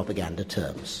in propaganda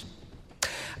terms.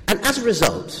 And as a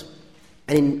result,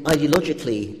 and in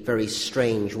ideologically very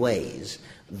strange ways,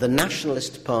 the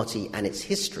Nationalist Party and its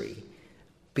history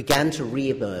began to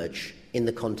re-emerge in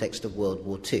the context of World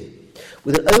War II,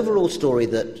 with an overall story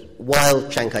that, while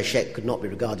Chiang Kai-shek could not be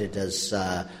regarded as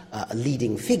a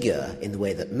leading figure in the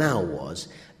way that Mao was,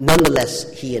 nonetheless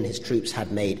he and his troops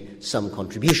had made some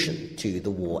contribution to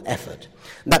the war effort.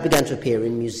 And that began to appear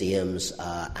in museums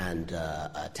and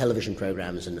television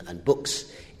programs and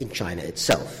books in China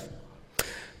itself.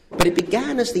 But it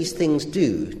began, as these things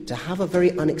do, to have a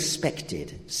very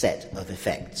unexpected set of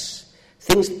effects,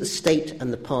 things that the state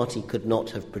and the party could not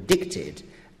have predicted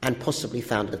and possibly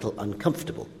found a little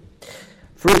uncomfortable.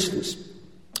 For instance,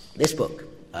 this book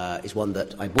is one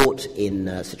that I bought in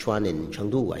Sichuan, in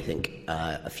Chengdu, I think,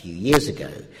 a few years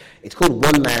ago. It's called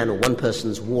One Man or One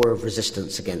Person's War of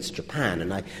Resistance Against Japan,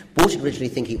 and I bought it originally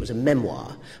thinking it was a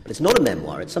memoir, but it's not a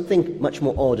memoir. It's something much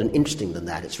more odd and interesting than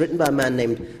that. It's written by a man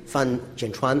named Fan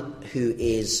Jianchuan, who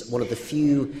is one of the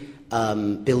few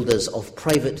builders of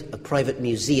a private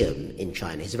museum in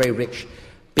China. He's a very rich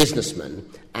businessman,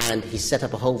 and he set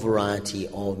up a whole variety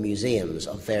of museums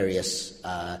of various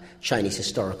Chinese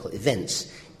historical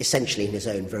events, essentially in his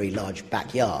own very large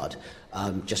backyard,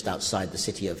 just outside the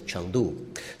city of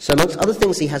Chengdu. So amongst other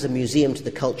things, he has a museum to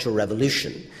the Cultural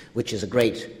Revolution, which is a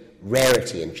great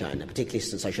rarity in China, particularly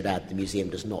since, I should add, the museum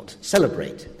does not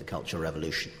celebrate the Cultural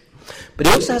Revolution. But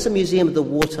he also has a museum of the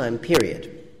wartime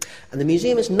period. And the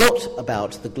museum is not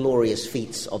about the glorious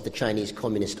feats of the Chinese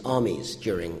communist armies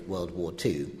during World War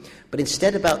II, but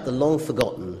instead about the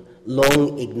long-forgotten,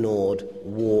 long-ignored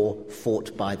war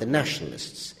fought by the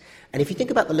nationalists. And if you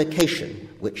think about the location,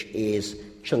 which is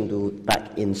Chengdu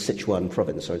back in Sichuan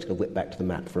province. So I'm just going to whip back to the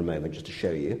map for a moment just to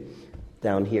show you.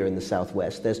 Down here in the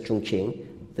southwest, there's Chongqing,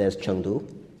 there's Chengdu,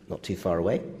 not too far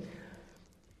away.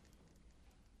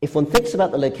 If one thinks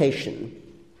about the location,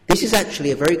 this is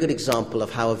actually a very good example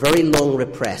of how a very long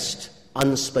repressed,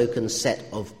 unspoken set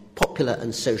of popular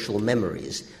and social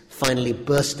memories finally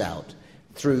burst out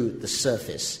through the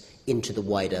surface into the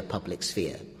wider public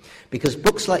sphere. Because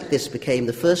books like this became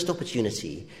the first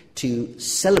opportunity to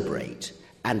celebrate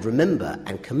and remember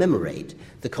and commemorate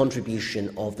the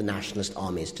contribution of the nationalist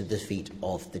armies to the defeat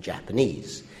of the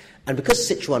Japanese. And because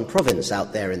Sichuan province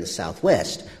out there in the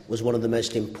southwest was one of the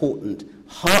most important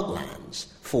heartlands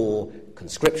for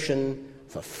conscription,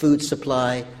 for food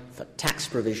supply, for tax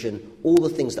provision, all the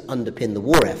things that underpin the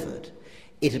war effort,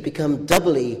 it had become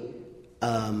doubly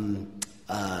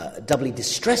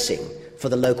distressing for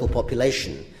the local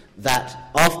population that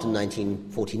after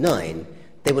 1949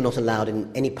 they were not allowed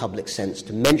in any public sense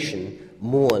to mention,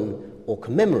 mourn, or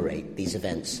commemorate these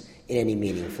events in any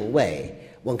meaningful way.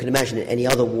 One can imagine in any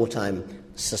other wartime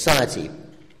society,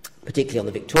 particularly on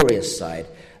the victorious side,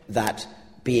 that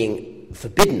being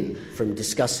forbidden from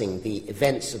discussing the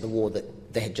events of the war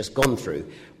that they had just gone through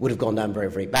would have gone down very,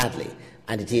 very badly.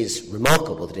 And it is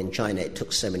remarkable that in China it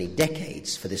took so many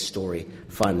decades for this story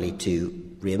finally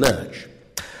to re-emerge.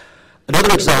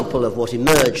 Another example of what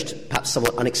emerged, perhaps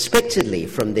somewhat unexpectedly,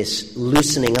 from this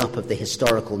loosening up of the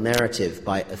historical narrative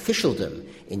by officialdom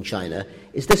in China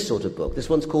is this sort of book. This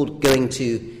one's called Going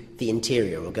to the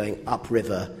Interior, or Going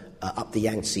Upriver, up the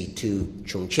Yangtze to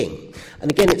Chongqing.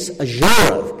 And again, it's a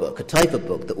genre of book, a type of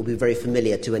book that will be very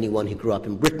familiar to anyone who grew up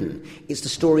in Britain. It's the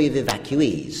story of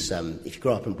evacuees. If you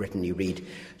grow up in Britain, you read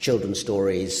children's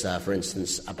stories, for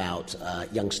instance, about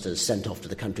youngsters sent off to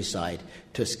the countryside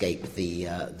to escape the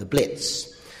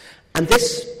Blitz. And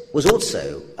this was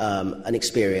also an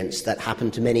experience that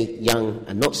happened to many young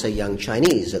and not so young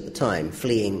Chinese at the time,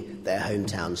 fleeing their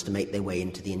hometowns to make their way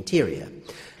into the interior.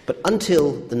 But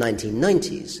until the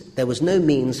 1990s, there was no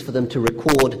means for them to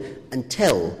record and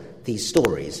tell these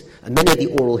stories. And many of the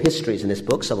oral histories in this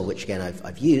book, some of which, again,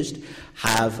 I've used,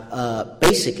 have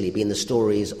basically been the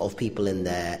stories of people in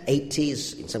their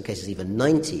 80s, in some cases even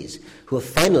 90s, who are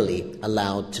finally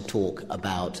allowed to talk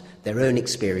about their own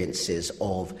experiences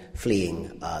of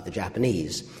fleeing the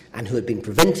Japanese, and who had been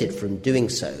prevented from doing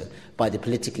so by the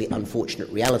politically unfortunate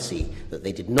reality that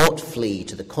they did not flee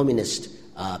to the communist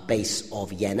base of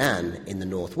Yan'an in the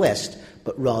northwest,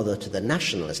 but rather to the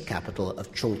nationalist capital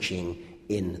of Chongqing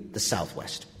in the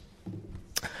southwest.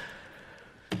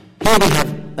 Here we have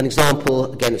an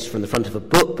example, again it's from the front of a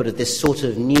book, but of this sort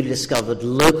of newly discovered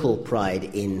local pride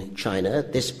in China.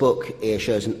 This book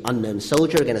shows an unknown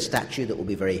soldier, again a statue that will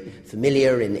be very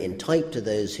familiar in type to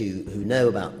those who know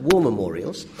about war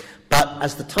memorials. But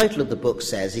as the title of the book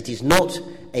says, it is not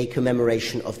a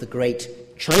commemoration of the great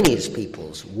Chinese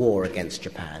people's war against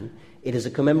Japan. It is a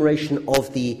commemoration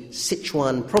of the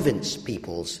Sichuan province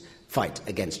people's fight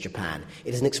against Japan.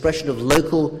 It is an expression of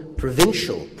local,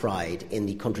 provincial pride in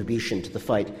the contribution to the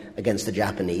fight against the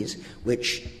Japanese,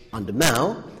 which, under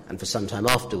Mao, and for some time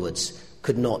afterwards,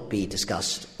 could not be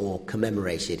discussed or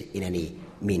commemorated in any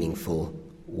meaningful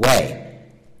way.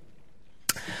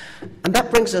 And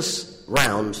that brings us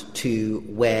round to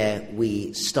where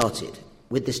we started,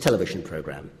 with this television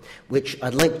program, which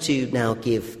I'd like to now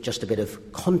give just a bit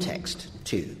of context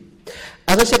to.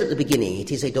 As I said at the beginning,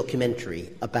 it is a documentary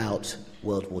about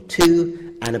World War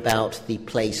II and about the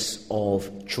place of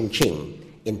Chongqing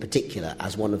in particular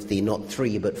as one of the not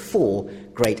 3 but 4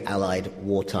 great Allied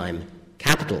wartime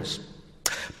capitals.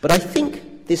 But I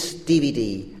think this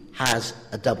DVD has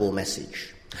a double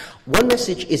message. One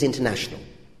message is international.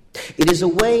 It is a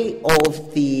way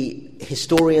of the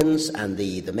historians and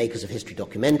the makers of history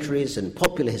documentaries and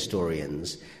popular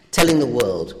historians telling the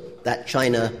world that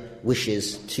China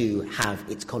wishes to have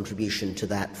its contribution to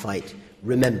that fight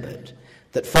remembered.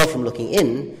 That far from looking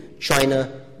in,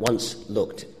 China once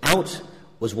looked out,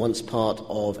 was once part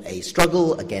of a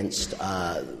struggle against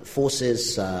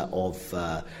forces of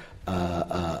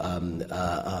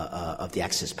the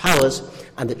Axis powers,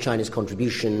 and that China's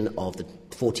contribution of the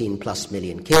 14+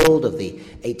 million killed, of the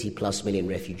 80+ million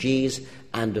refugees,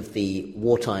 and of the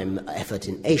wartime effort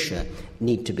in Asia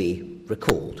need to be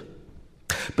recalled.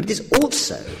 But it is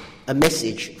also a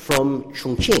message from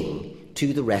Chongqing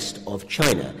to the rest of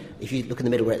China. If you look in the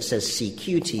middle where it says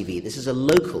CQ-TV, this is a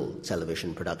local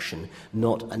television production,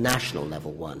 not a national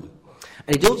level one.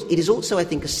 And it is also, I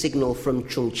think, a signal from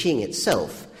Chongqing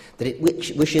itself that it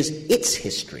wishes its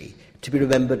history to be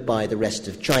remembered by the rest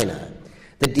of China.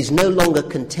 that it is no longer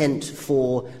content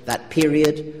for that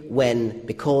period when,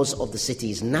 because of the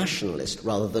city's nationalist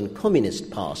rather than communist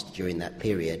past during that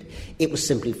period, it was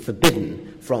simply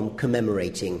forbidden from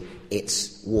commemorating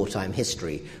its wartime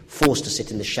history, forced to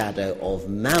sit in the shadow of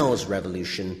Mao's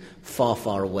revolution far,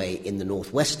 far away in the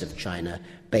northwest of China,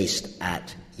 based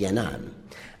at Yan'an.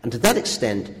 And to that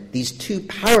extent, these two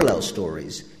parallel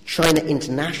stories, China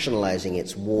internationalizing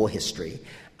its war history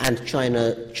and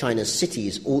China's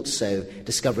cities also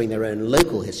discovering their own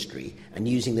local history and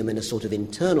using them in a sort of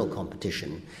internal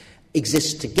competition,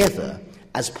 exist together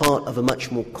as part of a much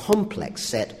more complex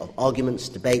set of arguments,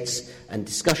 debates, and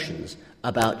discussions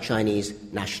about Chinese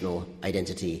national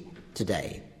identity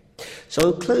today. So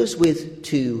I'll close with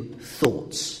two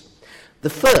thoughts.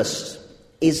 The first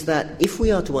is that if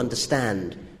we are to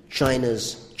understand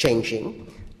China's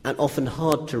changing and often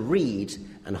hard to read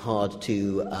and hard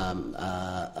to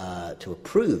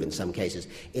approve, in some cases,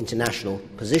 international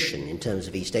position in terms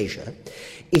of East Asia,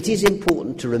 it is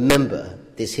important to remember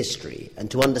this history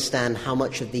and to understand how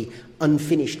much of the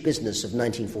unfinished business of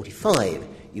 1945,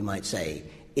 you might say,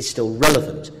 is still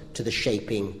relevant to the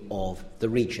shaping of the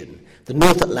region. The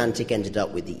North Atlantic ended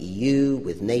up with the EU,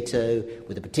 with NATO,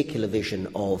 with a particular vision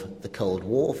of the Cold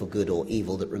War, for good or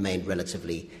evil, that remained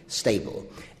relatively stable.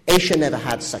 Asia never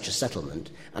had such a settlement,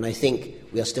 and I think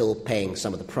we are still paying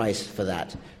some of the price for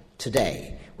that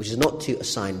today, which is not to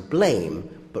assign blame,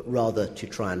 but rather to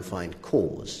try and find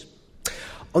cause.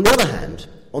 On the other hand,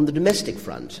 on the domestic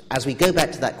front, as we go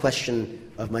back to that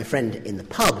question of my friend in the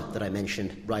pub that I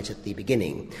mentioned right at the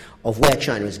beginning, of where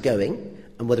China is going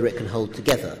and whether it can hold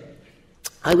together,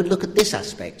 I would look at this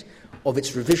aspect of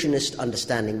its revisionist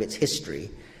understanding of its history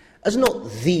as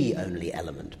not the only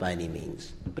element by any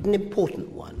means, but an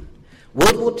important one.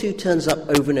 World War II turns up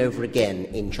over and over again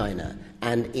in China,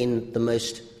 and in the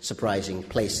most surprising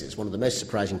places. One of the most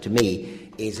surprising to me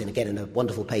is, and again in a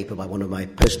wonderful paper by one of my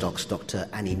postdocs, Dr.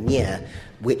 Annie Nier,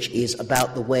 which is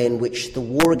about the way in which the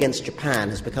war against Japan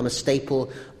has become a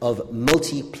staple of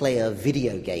multiplayer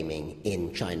video gaming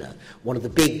in China. One of the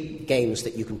big games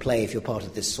that you can play if you're part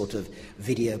of this sort of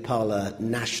video parlor,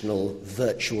 national,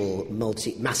 virtual,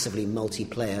 massively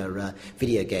multiplayer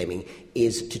video gaming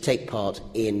is to take part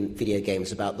in video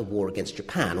games about the war against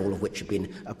Japan, all of which have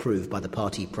been approved by the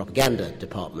party propaganda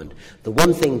department. The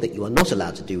one thing that you are not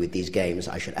allowed to do with these games,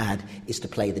 I should add, is to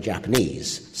play the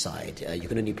Japanese side. You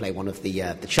can only play one of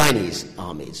the Chinese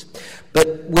armies.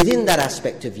 But within that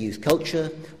aspect of youth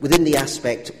culture, within the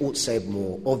aspect also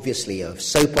more obviously of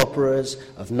soap operas,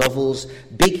 of novels,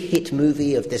 big hit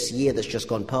movie of this year that's just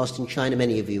gone past in China,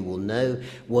 many of you will know,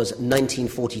 was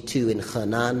 1942 in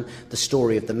Henan, the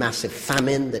story of the massive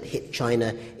famine that hit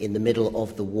China in the middle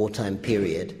of the wartime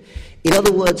period. In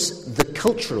other words, the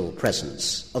cultural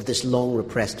presence of this long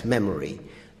repressed memory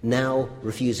now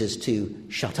refuses to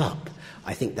shut up.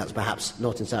 I think that's perhaps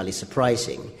not entirely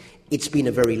surprising. It's been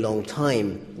a very long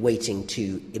time waiting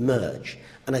to emerge,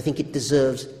 and I think it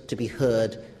deserves to be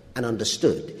heard and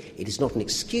understood. It is not an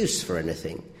excuse for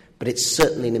anything, but it's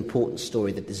certainly an important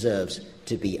story that deserves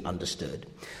to be understood.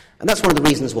 And that's one of the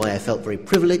reasons why I felt very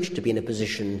privileged to be in a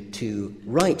position to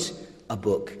write a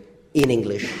book in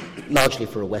English, largely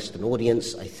for a Western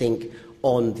audience, I think,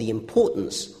 on the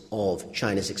importance of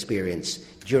China's experience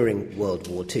during World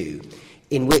War II,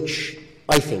 in which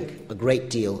I think a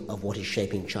great deal of what is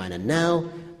shaping China now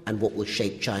and what will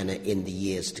shape China in the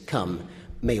years to come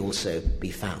may also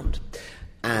be found.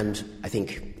 And I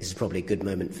think this is probably a good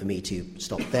moment for me to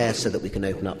stop there so that we can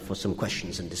open up for some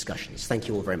questions and discussions. Thank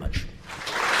you all very much.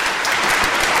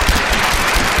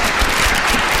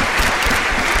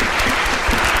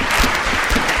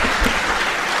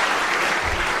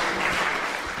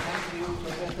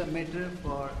 Mitter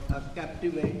for a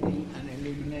captivating and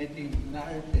illuminating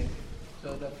narrative.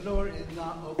 So the floor is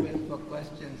now open for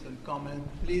questions and comments.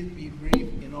 Please be brief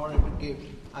in order to give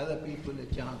other people a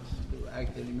chance to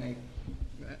actually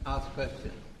ask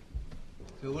questions.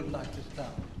 Who would like to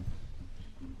start?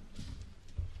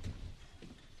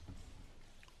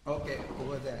 Okay,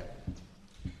 over there.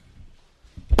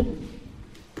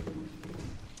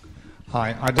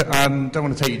 Hi, I don't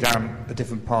want to take you down a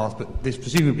different path, but this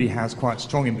presumably has quite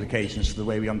strong implications for the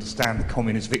way we understand the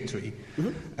communist victory,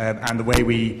 and the way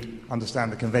we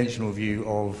understand the conventional view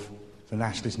of the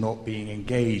nationalists not being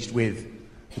engaged with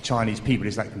the Chinese people.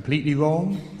 Is that completely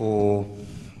wrong, or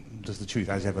does the truth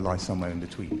as ever lie somewhere in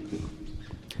between?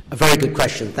 A very good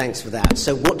question. Thanks for that.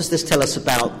 So what does this tell us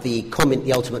about the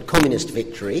ultimate communist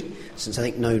victory, since I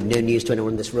think no news to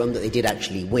anyone in this room that they did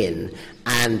actually win,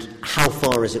 and how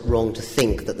far is it wrong to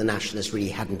think that the nationalists really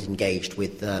hadn't engaged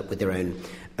with their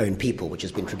own people, which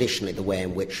has been traditionally the way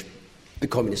in which the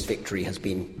communist victory has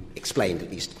been explained,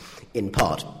 at least in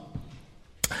part.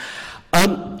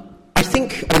 I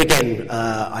think, and again,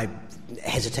 I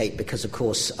hesitate because, of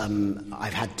course,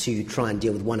 I've had to try and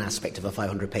deal with one aspect of a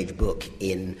 500-page book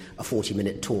in a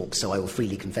 40-minute talk, so I will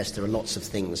freely confess there are lots of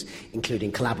things,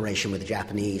 including collaboration with the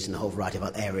Japanese and a whole variety of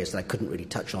other areas that I couldn't really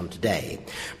touch on today.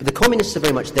 But the communists are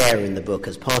very much there in the book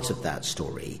as part of that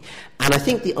story, and I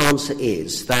think the answer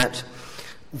is that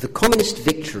the communist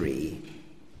victory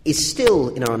is still,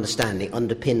 in our understanding,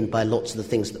 underpinned by lots of the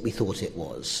things that we thought it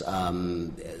was.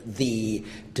 The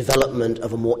development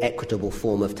of a more equitable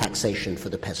form of taxation for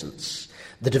the peasants,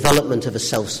 the development of a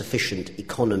self-sufficient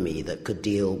economy that could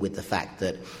deal with the fact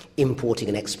that importing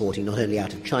and exporting, not only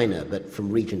out of China, but from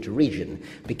region to region,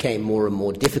 became more and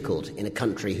more difficult in a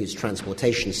country whose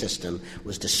transportation system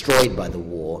was destroyed by the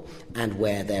war and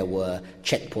where there were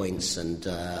checkpoints and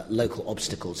local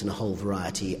obstacles in a whole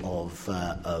variety of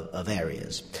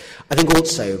areas. I think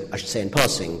also, I should say in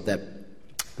passing, that,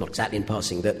 not exactly in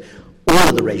passing, that all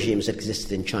of the regimes that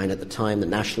existed in China at the time, the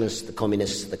nationalists, the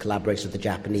communists, the collaborators of the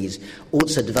Japanese,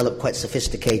 also developed quite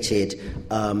sophisticated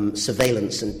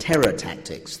surveillance and terror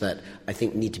tactics that I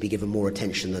think need to be given more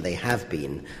attention than they have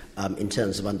been in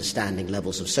terms of understanding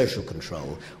levels of social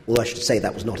control. Although I should say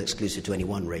that was not exclusive to any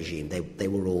one regime. They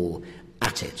were all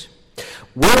at it.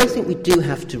 Where I think we do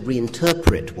have to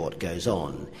reinterpret what goes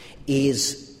on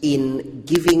is in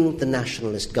giving the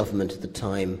nationalist government at the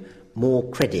time more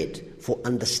credit for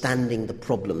understanding the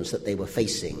problems that they were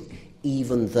facing,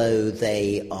 even though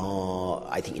they are,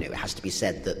 I think, it has to be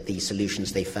said that the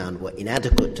solutions they found were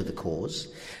inadequate to the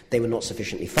cause, they were not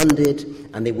sufficiently funded,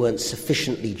 and they weren't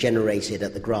sufficiently generated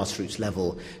at the grassroots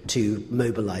level to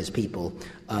mobilize people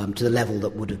to the level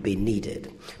that would have been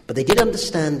needed. But they did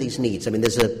understand these needs. I mean,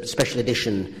 there's a special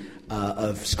edition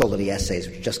of scholarly essays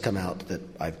which have just come out that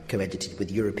I've co-edited with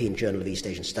the European Journal of East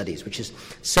Asian Studies, which is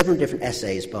several different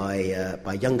essays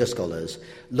by younger scholars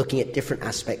looking at different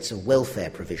aspects of welfare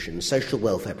provision, social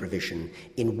welfare provision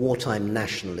in wartime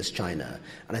nationalist China.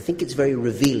 And I think it's very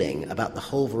revealing about the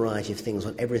whole variety of things,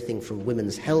 on everything from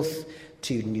women's health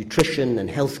to nutrition and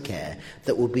healthcare,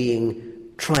 that were being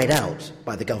tried out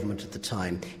by the government at the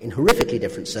time in horrifically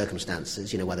different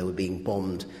circumstances, while they were being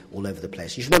bombed all over the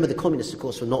place. You should remember the communists, of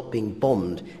course, were not being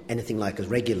bombed anything like as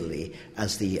regularly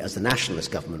as the nationalist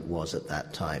government was at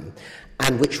that time,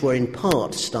 and which were in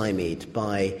part stymied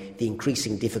by the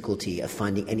increasing difficulty of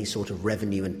finding any sort of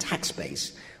revenue and tax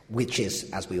base, which is,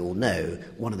 as we all know,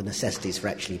 one of the necessities for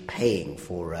actually paying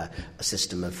for a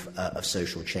system of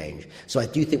social change. So I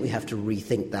do think we have to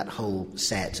rethink that whole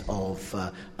set of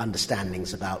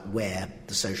understandings about where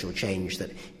the social change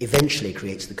that eventually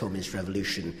creates the communist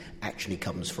revolution actually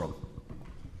comes from.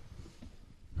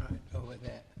 Right, over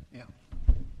there, yeah.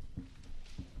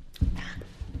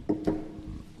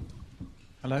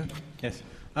 Hello? Yes.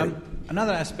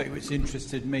 Another aspect which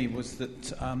interested me was that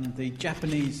the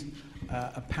Japanese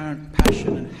apparent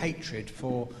passion and hatred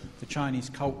for the Chinese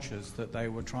cultures that they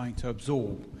were trying to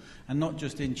absorb, and not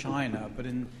just in China, but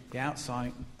in the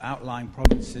outlying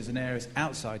provinces and areas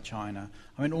outside China.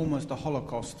 I mean, almost a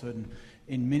Holocaust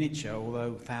in miniature,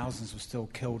 although thousands were still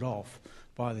killed off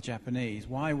by the Japanese.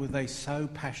 Why were they so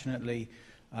passionately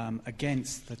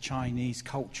against the Chinese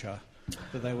culture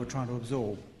that they were trying to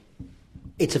absorb?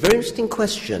 It's a very interesting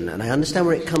question, and I understand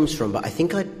where it comes from, but I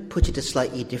think I'd put it a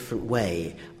slightly different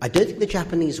way. I don't think the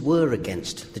Japanese were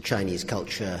against the Chinese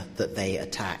culture that they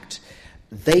attacked.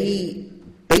 They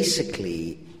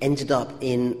basically ended up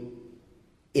in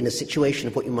a situation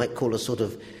of what you might call a sort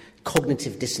of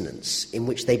cognitive dissonance, in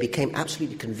which they became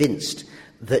absolutely convinced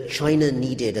that China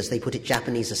needed, as they put it,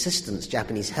 Japanese assistance,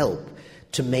 Japanese help,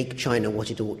 to make China what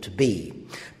it ought to be.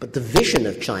 But the vision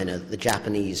of China, the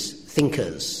Japanese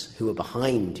thinkers who were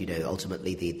behind,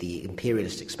 ultimately the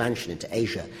imperialist expansion into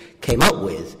Asia came up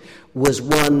with, was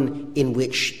one in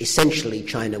which essentially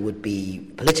China would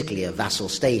be politically a vassal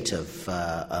state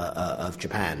of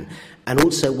Japan, and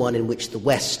also one in which the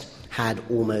West had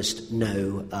almost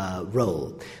no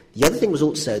role. The other thing was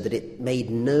also that it made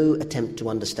no attempt to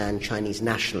understand Chinese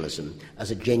nationalism as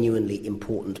a genuinely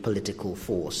important political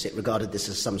force. It regarded this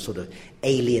as some sort of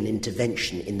alien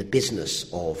intervention in the business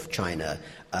of China,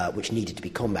 which needed to be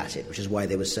combated, which is why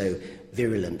they were so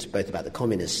virulent both about the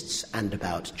communists and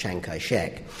about Chiang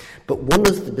Kai-shek. But one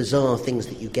of the bizarre things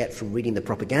that you get from reading the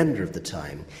propaganda of the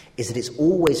time is that it's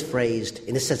always phrased,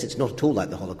 in this sense it's not at all like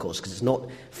the Holocaust, because it's not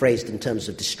phrased in terms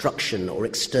of destruction or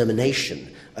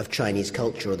extermination of Chinese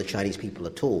culture or the Chinese people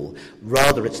at all.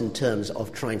 Rather, it's in terms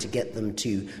of trying to get them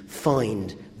to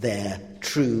find their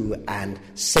true and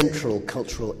central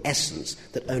cultural essence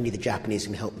that only the Japanese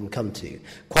can help them come to.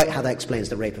 Quite how that explains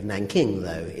the rape of Nanking, though,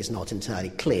 is not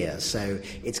entirely clear. So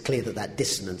it's clear that that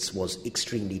dissonance was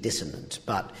extremely dissonant,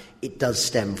 but it does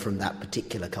stem from that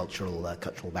particular cultural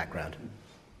background.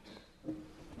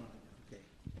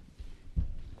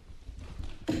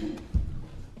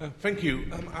 Thank you.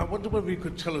 I wonder whether you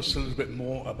could tell us a little bit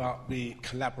more about the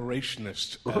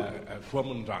collaborationist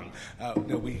Kuomintang.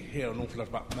 We hear an awful lot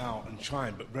about Mao and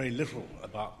China, but very little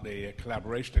about the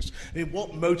collaborationists. I mean,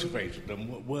 what motivated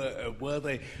them? Were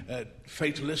they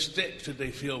fatalistic? Did they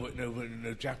feel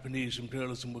that Japanese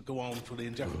imperialism would go on for the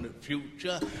indefinite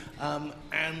future?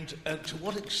 And to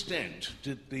what extent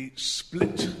did the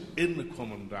split in the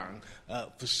Kuomintang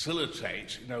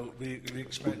facilitate the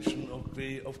expansion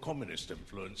of communist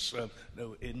influence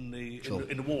in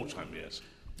the wartime years?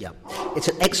 Yeah, it's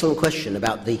an excellent question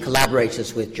about the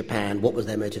collaborators with Japan. What were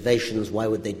their motivations? Why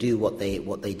would they do what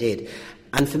they did?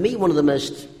 And for me, one of the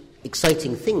most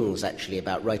exciting things, actually,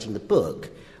 about writing the book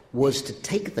was to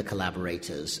take the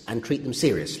collaborators and treat them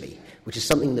seriously, which is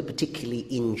something that particularly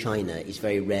in China is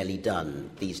very rarely done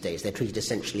these days. They're treated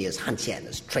essentially as hantian,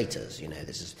 as traitors.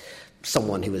 This is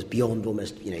someone who is beyond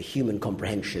almost human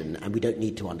comprehension, and we don't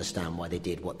need to understand why they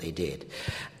did what they did.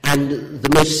 And the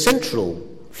most central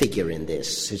figure in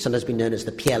this, who's sometimes been known as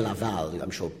the Pierre Laval,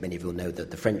 I'm sure many of you will know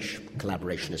that the French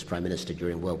collaborationist prime minister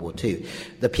during World War II,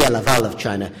 the Pierre Laval of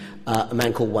China, a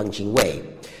man called Wang Jingwei,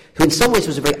 who in some ways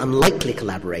was a very unlikely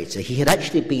collaborator. He had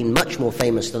actually been much more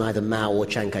famous than either Mao or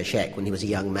Chiang Kai-shek when he was a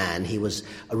young man. He was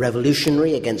a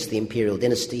revolutionary against the imperial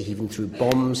dynasty. He even threw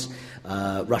bombs,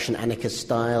 Russian anarchist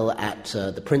style, at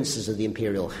the princes of the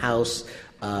imperial house.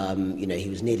 He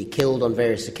was nearly killed on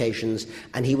various occasions,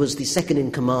 and he was the second in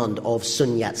command of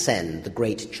Sun Yat-sen, the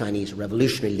great Chinese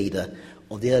revolutionary leader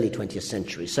of the early 20th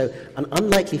century. So an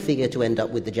unlikely figure to end up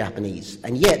with the Japanese.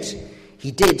 And yet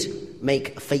he did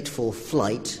make a fateful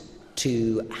flight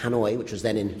to Hanoi, which was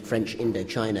then in French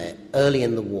Indochina, early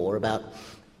in the war, about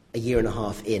a year and a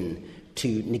half in,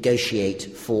 to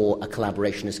negotiate for a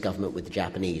collaborationist government with the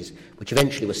Japanese, which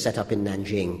eventually was set up in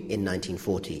Nanjing in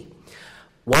 1940.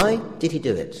 Why did he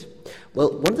do it?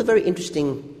 Well, one of the very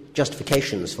interesting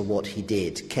justifications for what he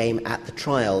did came at the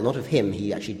trial, not of him,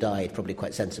 he actually died probably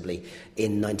quite sensibly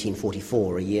in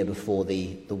 1944, a year before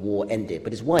the war ended,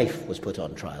 but his wife was put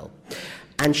on trial.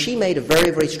 And she made a very,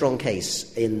 very strong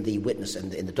case in the witness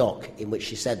and in the doc, in which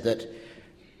she said that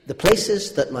the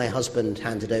places that my husband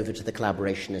handed over to the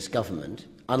collaborationist government,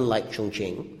 unlike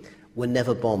Chongqing, were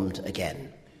never bombed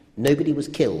again. Nobody was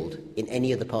killed in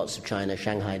any of the parts of China,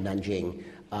 Shanghai, Nanjing,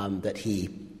 that he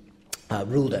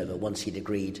ruled over once he'd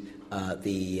agreed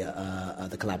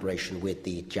the collaboration with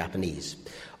the Japanese.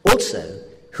 Also,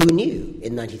 who knew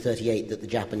in 1938 that the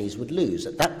Japanese would lose?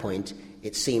 At that point,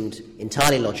 it seemed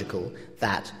entirely logical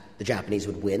that the Japanese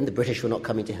would win. The British were not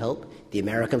coming to help. The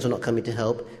Americans were not coming to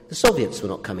help. The Soviets were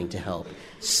not coming to help.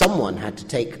 Someone had to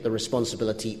take the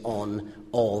responsibility on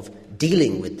of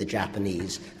dealing with the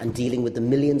Japanese and dealing with the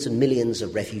millions and millions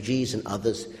of refugees and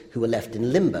others who were left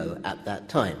in limbo at that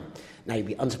time. Now, you'd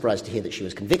be unsurprised to hear that she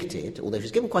was convicted, although she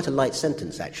was given quite a light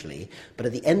sentence, actually. But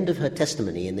at the end of her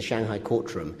testimony in the Shanghai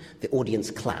courtroom, the audience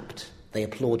clapped. They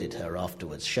applauded her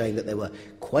afterwards, showing that there were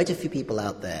quite a few people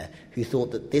out there who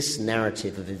thought that this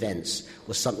narrative of events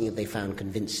was something that they found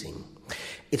convincing.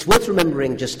 It's worth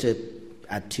remembering, just to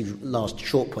add two last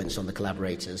short points on the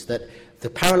collaborators, that the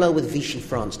parallel with Vichy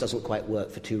France doesn't quite work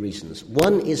for two reasons.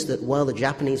 One is that while the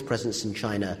Japanese presence in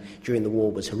China during the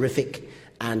war was horrific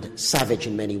and savage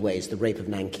in many ways, the rape of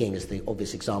Nanking is the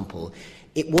obvious example,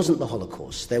 it wasn't the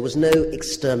Holocaust. There was no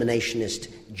exterminationist,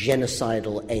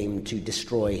 genocidal aim to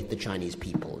destroy the Chinese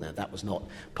people. Now, that was not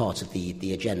part of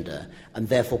the agenda, and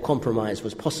therefore compromise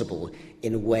was possible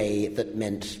in a way that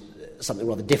meant something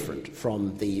rather different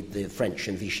from the French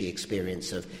and Vichy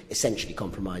experience of essentially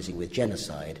compromising with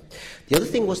genocide. The other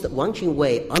thing was that Wang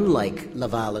Jingwei, unlike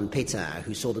Laval and Pétain,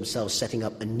 who saw themselves setting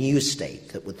up a new state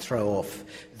that would throw off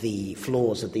the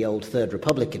flaws of the old Third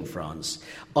Republic in France,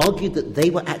 argued that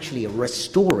they were actually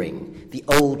restoring the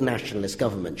old nationalist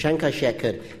government. Chiang Kai-shek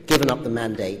had given up the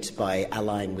mandate by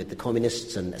allying with the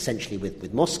communists and essentially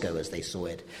with Moscow as they saw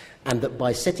it, and that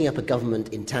by setting up a government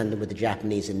in tandem with the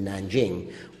Japanese in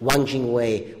Nanjing, Wang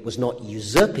Jingwei was not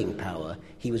usurping power,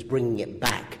 he was bringing it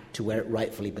back to where it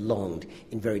rightfully belonged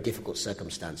in very difficult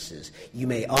circumstances. You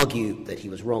may argue that he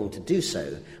was wrong to do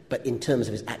so, but in terms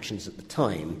of his actions at the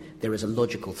time, there is a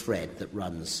logical thread that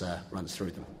runs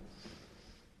through them.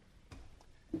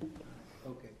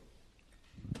 Okay.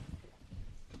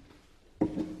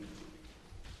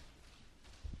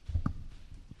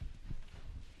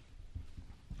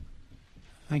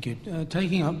 Thank you.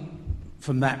 Taking up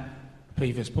from that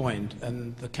previous point,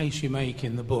 and the case you make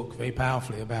in the book very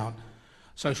powerfully about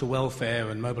social welfare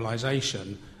and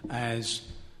mobilisation as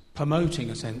promoting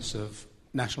a sense of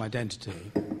national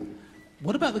identity,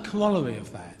 what about the corollary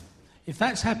of that? If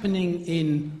that's happening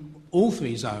in all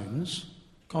three zones,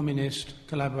 communist,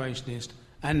 collaborationist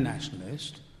and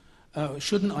nationalist,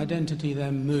 shouldn't identity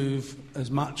then move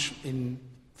as much in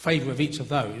favour of each of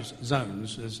those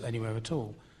zones as anywhere at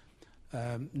all?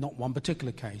 Not one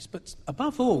particular case. But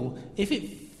above all, if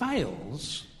it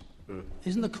fails,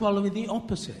 isn't the corollary the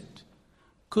opposite?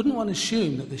 Couldn't one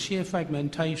assume that the sheer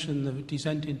fragmentation, the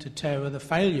descent into terror, the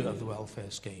failure of the welfare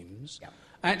schemes,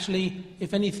 actually,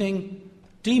 if anything,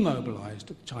 demobilised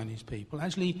the Chinese people?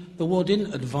 Actually, the war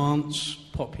didn't advance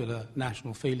popular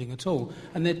national feeling at all.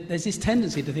 And there's this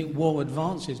tendency to think war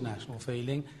advances national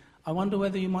feeling. I wonder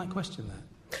whether you might question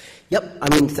that. Yep, I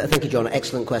mean, thank you, John.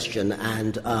 Excellent question,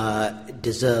 and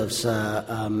deserves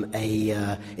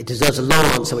it deserves a long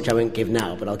answer, which I won't give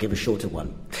now, but I'll give a shorter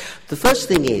one. The first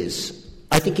thing is,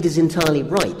 I think it is entirely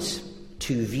right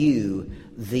to view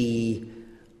the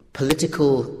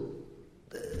political,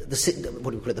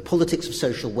 the politics of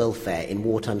social welfare in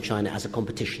wartime China as a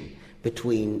competition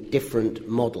between different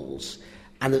models,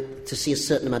 and to see a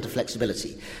certain amount of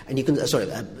flexibility, and you can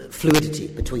fluidity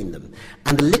between them.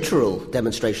 And the literal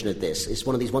demonstration of this is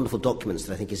one of these wonderful documents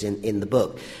that I think is in the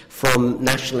book from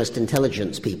nationalist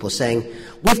intelligence people saying,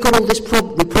 we've got all this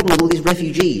problem with all these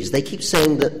refugees. They keep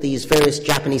saying that these various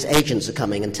Japanese agents are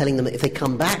coming and telling them that if they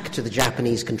come back to the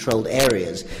Japanese-controlled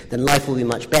areas, then life will be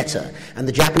much better. And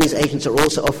the Japanese agents are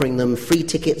also offering them free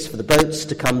tickets for the boats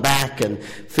to come back and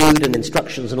food and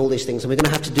instructions and all these things, and we're going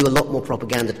to have to do a lot more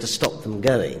propaganda to stop them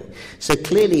going. So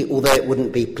clearly, although it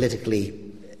wouldn't be politically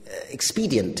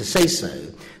expedient to say so,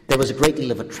 there was a great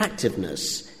deal of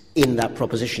attractiveness in that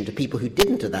proposition to people who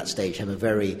didn't at that stage have a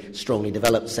very strongly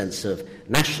developed sense of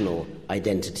national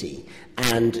identity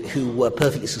and who were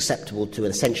perfectly susceptible to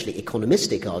an essentially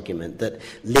economistic argument that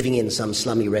living in some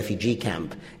slummy refugee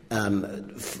camp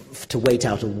to wait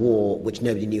out a war which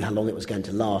nobody knew how long it was going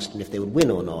to last and if they would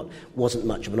win or not wasn't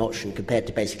much of an option compared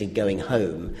to basically going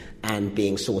home and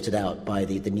being sorted out by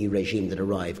the new regime that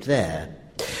arrived there.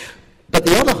 But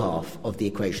the other half of the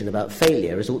equation about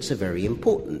failure is also very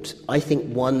important. I think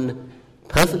one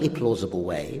perfectly plausible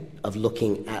way of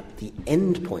looking at the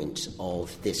end point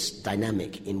of this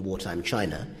dynamic in wartime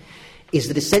China is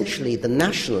that essentially the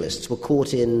nationalists were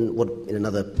caught in what in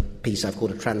another piece I've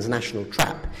called a transnational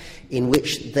trap, in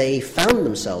which they found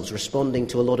themselves responding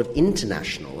to a lot of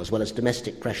international as well as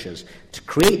domestic pressures to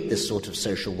create this sort of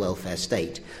social welfare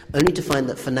state, only to find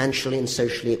that financially and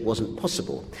socially it wasn't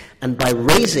possible. And by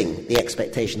raising the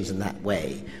expectations in that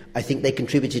way, I think they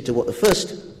contributed to what the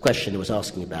first questioner was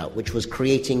asking about, which was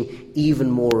creating even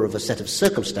more of a set of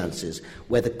circumstances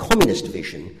where the communist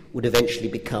vision would eventually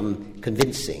become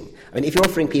convincing. I mean, if you're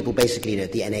offering people basically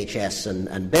the NHS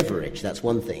and beverage, that's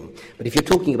one thing. But if you're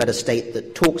talking about a state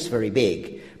that talks very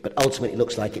big, but ultimately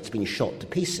looks like it's been shot to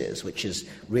pieces, which is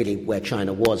really where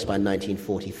China was by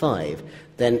 1945,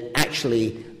 then actually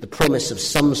the promise of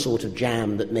some sort of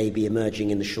jam that may be emerging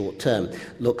in the short term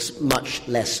looks much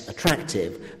less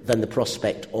attractive than the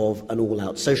prospect of an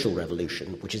all-out social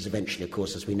revolution, which is eventually, of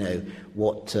course, as we know,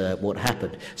 what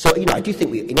happened. So, I do think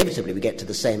we inevitably get to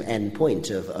the same end point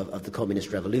of the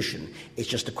communist revolution. It's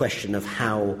just a question of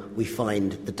how we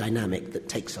find the dynamic that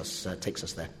takes us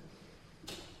there.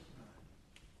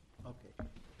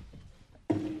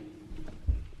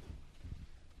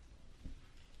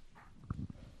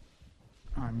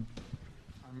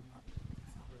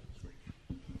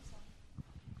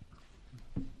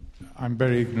 I'm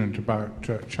very ignorant about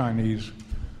Chinese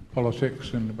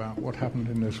politics and about what happened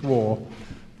in this war,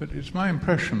 but it's my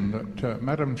impression that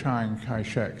Madame Chiang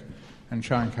Kai-shek and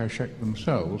Chiang Kai-shek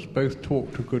themselves both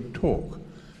talked a good talk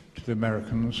to the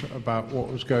Americans about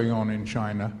what was going on in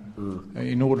China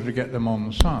in order to get them on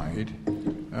the side.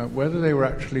 Whether they were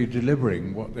actually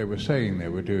delivering what they were saying they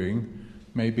were doing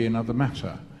may be another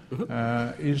matter.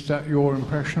 Is that your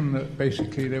impression, that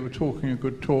basically they were talking a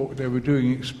good talk, they were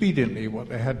doing expediently what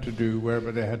they had to do wherever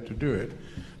they had to do it,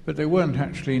 but they weren't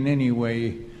actually in any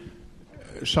way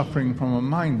suffering from a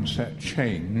mindset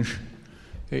change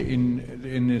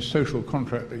in this social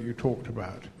contract that you talked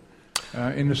about?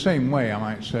 In the same way, I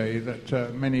might say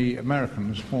that many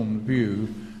Americans formed the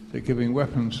view that giving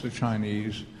weapons to the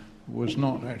Chinese was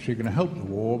not actually going to help the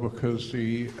war, because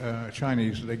the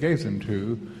Chinese that they gave them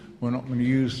to were not going to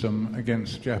use them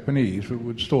against the Japanese, but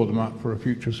would store them up for a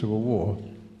future civil war.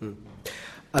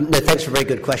 No, thanks for a very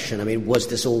good question. I mean, was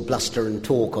this all bluster and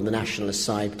talk on the nationalist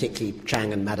side, particularly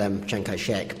Chiang and Madame Chiang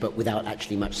Kai-shek, but without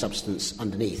actually much substance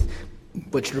underneath?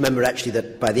 Which, remember actually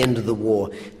that by the end of the war,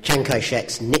 Chiang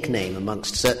Kai-shek's nickname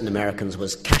amongst certain Americans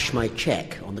was "Cash my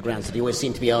check," on the grounds that he always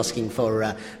seemed to be asking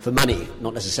for money,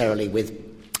 not necessarily with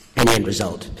any end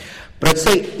result. But I'd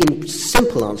say, in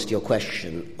simple answer to your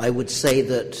question, I would say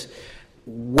that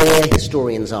where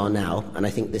historians are now, and I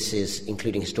think this is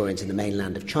including historians in the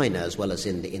mainland of China as well as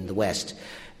in the West,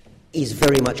 is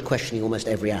very much questioning almost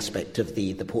every aspect of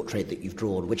the portrait that you've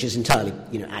drawn, which is entirely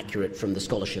accurate from the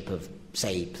scholarship of,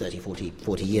 say, 30,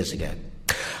 40 years ago.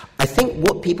 I think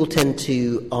what people tend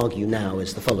to argue now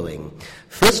is the following.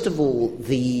 First of all,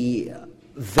 the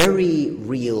very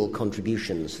real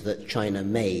contributions that China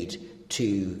made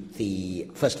to the,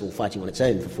 first of all, fighting on its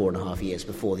own for 4.5 years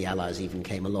before the Allies even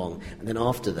came along, and then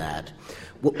after that,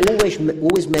 were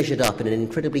always measured up in an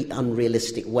incredibly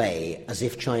unrealistic way, as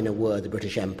if China were the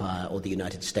British Empire or the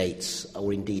United States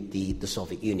or indeed the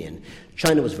Soviet Union.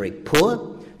 China was very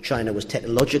poor. China was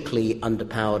technologically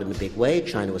underpowered in a big way.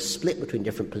 China was split between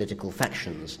different political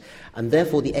factions. And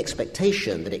therefore the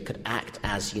expectation that it could act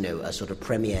as, a sort of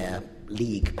premier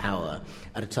league power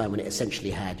at a time when it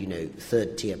essentially had,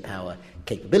 third-tier power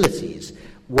capabilities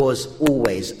was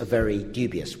always a very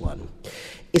dubious one.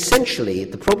 Essentially,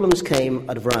 the problems came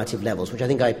at a variety of levels, which I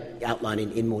think I outline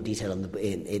in more detail in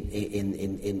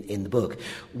the book.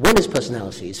 One is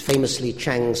personalities. Famously,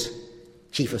 Chiang's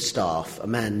chief of staff, a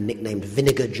man nicknamed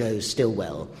Vinegar Joe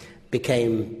Stilwell,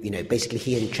 became, basically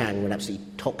he and Chiang were an absolutely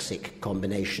toxic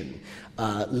combination,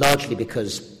 largely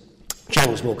because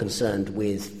Chiang was more concerned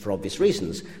with, for obvious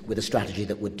reasons, with a strategy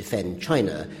that would defend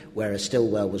China, whereas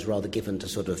Stilwell was rather given to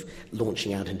sort of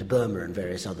launching out into Burma and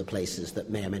various other places that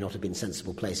may or may not have been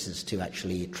sensible places to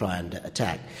actually try and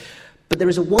attack. But there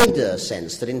is a wider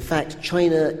sense that, in fact,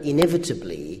 China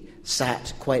inevitably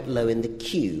sat quite low in the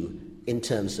queue in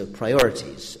terms of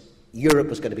priorities. Europe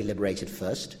was going to be liberated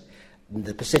first,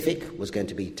 the Pacific was going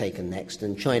to be taken next,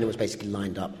 and China was basically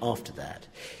lined up after that.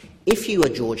 If you are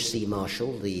George C.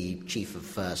 Marshall, the chief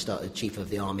of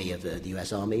the army of the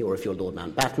US Army, or if you're Lord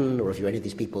Mountbatten, or if you're any of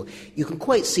these people, you can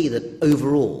quite see that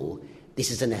overall this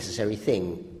is a necessary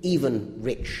thing. Even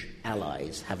rich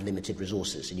allies have limited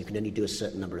resources, and you can only do a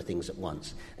certain number of things at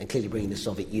once. And clearly bringing the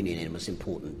Soviet Union in was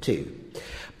important too.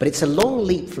 But it's a long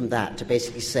leap from that to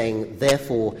basically saying,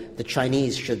 therefore, the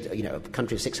Chinese should, a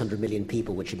country of 600 million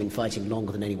people, which have been fighting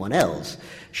longer than anyone else,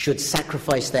 should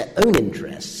sacrifice their own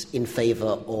interests in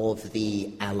favour of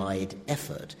the Allied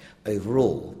effort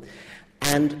overall.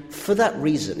 And for that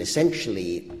reason,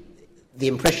 essentially, the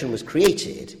impression was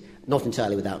created, not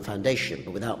entirely without foundation,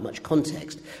 but without much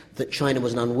context, that China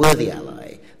was an unworthy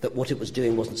ally, that what it was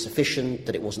doing wasn't sufficient,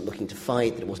 that it wasn't looking to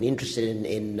fight, that it wasn't interested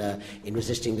in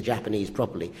resisting the Japanese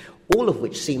properly. All of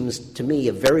which seems to me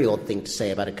a very odd thing to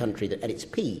say about a country that at its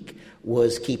peak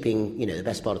was keeping, the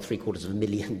best part of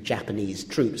 750,000 Japanese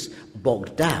troops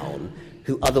bogged down,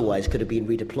 who otherwise could have been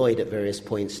redeployed at various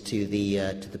points to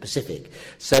the Pacific.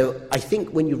 So I think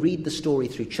when you read the story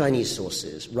through Chinese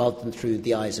sources, rather than through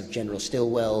the eyes of General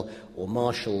Stilwell or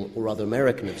Marshall or other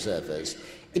American observers,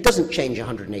 it doesn't change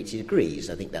 180 degrees.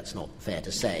 I think that's not fair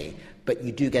to say. But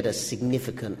you do get a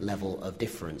significant level of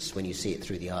difference when you see it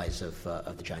through the eyes of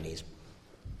the Chinese. Do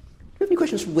you have any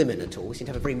questions from women at all? We seem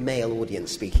to have a very male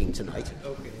audience speaking tonight.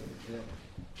 Okay.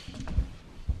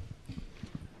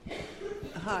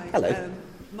 Hi. Hello.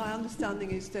 My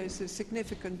understanding is there's a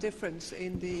significant difference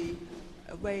in the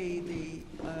way the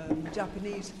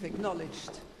Japanese have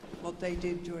acknowledged what they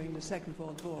did during the Second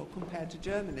World War compared to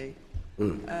Germany.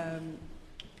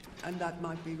 And that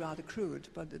might be rather crude,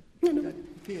 but that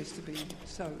appears to be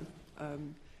so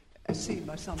seen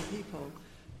by some people.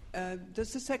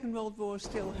 Does the Second World War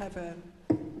still have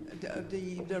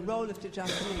the role of the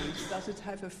Japanese, does it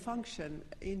have a function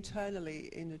internally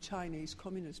in the Chinese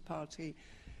Communist Party?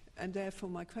 And therefore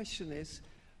my question is,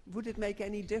 would it make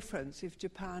any difference if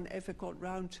Japan ever got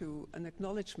round to an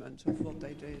acknowledgement of what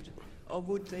they did? Or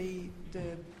would the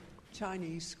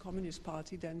Chinese Communist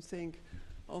Party then think,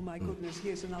 oh my goodness,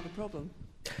 here's another problem?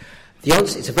 The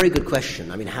answer, it's a very good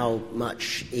question. I mean, how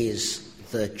much is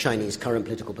the Chinese current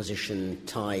political position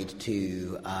tied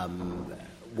to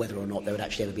whether or not there would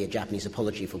actually ever be a Japanese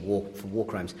apology for war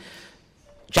crimes?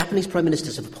 Japanese prime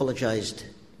ministers have apologized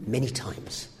many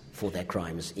times for their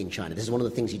crimes in China. This is one of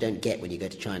the things you don't get when you go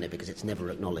to China because it's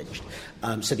never acknowledged.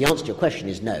 So the answer to your question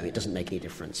is no, it doesn't make any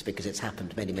difference because it's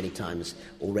happened many, many times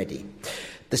already.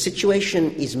 The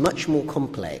situation is much more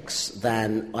complex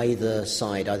than either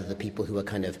side, either the people who are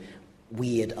kind of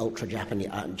weird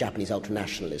Japanese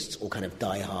ultra-nationalists or kind of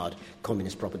die-hard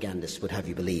communist propagandists would have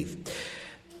you believe.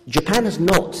 Japan has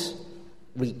not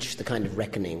reach the kind of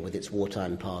reckoning with its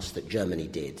wartime past that Germany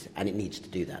did, and it needs to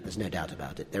do that. There's no doubt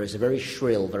about it. There is a very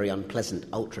shrill, very unpleasant,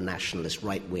 ultra-nationalist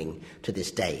right wing to this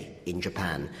day in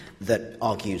Japan that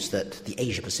argues that the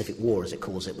Asia-Pacific War, as it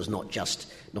calls it, was not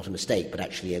a mistake, but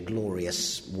actually a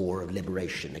glorious war of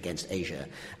liberation against Asia.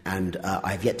 And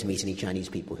I have yet to meet any Chinese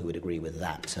people who would agree with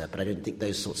that, but I don't think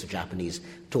those sorts of Japanese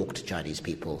talk to Chinese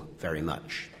people very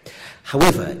much.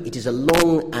 However, it is a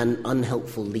long and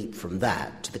unhelpful leap from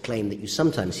that to the claim that you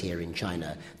sometimes hear in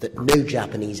China that no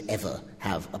Japanese ever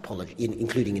have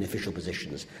including in official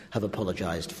positions, have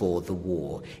apologized for the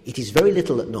war. It is very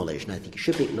little acknowledged, and I think it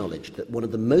should be acknowledged, that one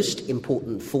of the most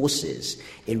important forces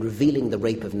in revealing the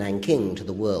rape of Nanking to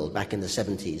the world back in the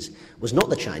 70s was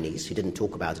not the Chinese, who didn't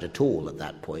talk about it at all at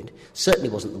that point, certainly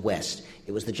wasn't the West.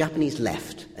 It was the Japanese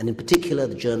left, and in particular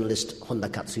the journalist Honda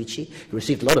Katsuichi, who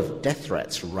received a lot of death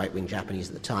threats from right-wing Japanese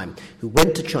at the time, who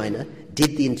went to China,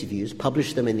 did the interviews,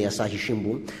 published them in the Asahi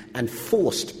Shimbun, and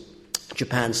forced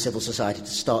Japan's civil society to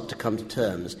start to come to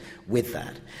terms with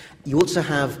that. You also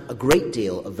have a great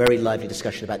deal of very lively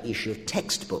discussion about the issue of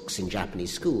textbooks in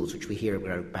Japanese schools, which we hear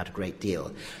about a great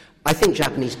deal. I think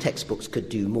Japanese textbooks could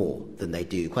do more than they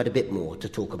do, quite a bit more, to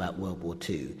talk about World War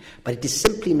II. But it is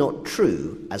simply not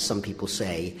true, as some people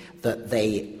say, that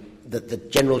the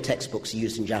general textbooks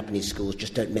used in Japanese schools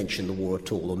just don't mention the war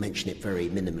at all or mention it very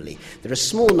minimally. There are a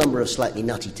small number of slightly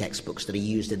nutty textbooks that are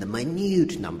used in a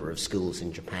minute number of schools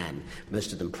in Japan,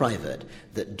 most of them private,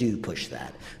 that do push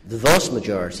that. The vast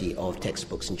majority of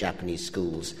textbooks in Japanese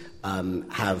schools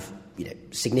have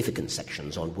significant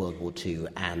sections on World War II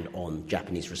and on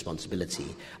Japanese responsibility.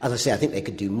 As I say, I think they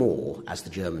could do more, as the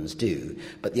Germans do,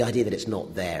 but the idea that it's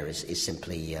not there is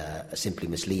simply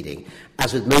misleading.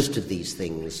 As with most of these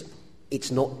things, it's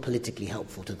not politically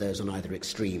helpful to those on either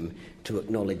extreme to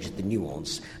acknowledge the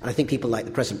nuance. And I think people like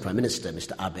the present Prime Minister,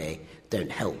 Mr. Abe,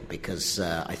 don't help, because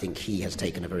I think he has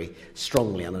taken a very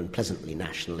strongly and unpleasantly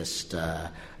nationalist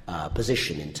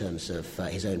position in terms of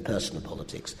his own personal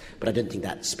politics. But I don't think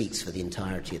that speaks for the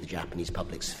entirety of the Japanese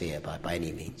public sphere by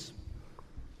any means.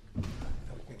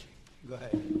 Go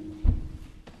ahead.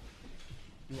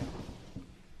 Yeah.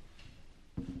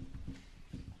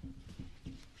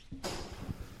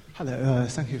 Hello,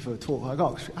 thank you for the talk. I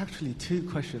got actually two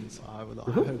questions I would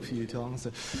hope for you to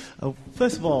answer.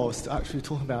 First of all, actually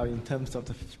talking about in terms of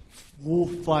the war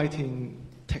fighting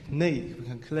technique, we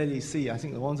can clearly see, I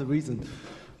think one of the reasons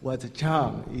why the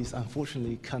Zhang is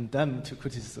unfortunately condemned to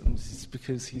criticism is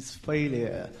because his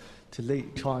failure to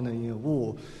lead China in a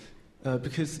war.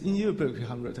 Because in your book you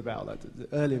have wrote about the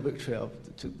early victory of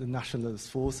the nationalist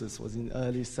forces was in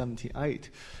early 1978,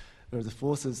 where the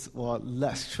forces were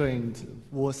less trained,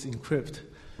 worse equipped.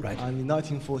 Right. And in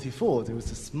 1944 there was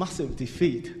this massive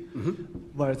defeat,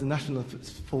 where the national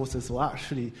forces were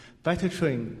actually better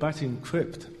trained, better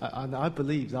equipped. And I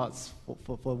believe that's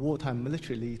for a wartime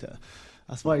military leader.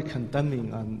 That's very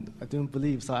condemning, and I don't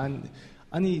believe so. And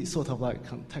any sort of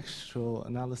contextual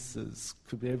analysis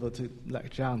could be able to let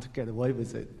Zhang to get away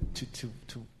with it,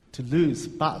 to lose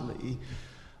badly.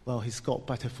 Well, he's got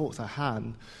better force at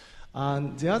hand.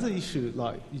 And the other issue,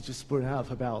 you just brought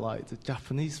up about the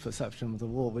Japanese perception of the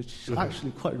war, which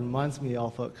actually quite reminds me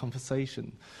of a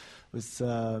conversation with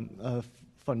a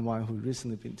friend of mine who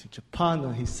recently been to Japan,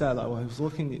 and he said when he was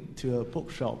walking into a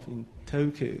bookshop in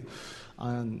Tokyo,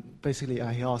 and basically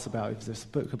he asked about if there's a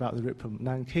book about the rape of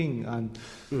Nanking, and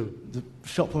the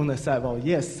shop owner said, well,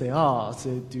 yes, there are,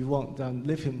 so do you want to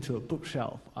leave him to a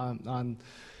bookshelf? And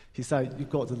he said, you've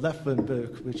got the left-wing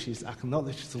book, which is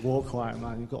acknowledges the war crime,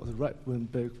 and you've got the right-wing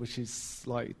book, which is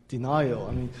denial.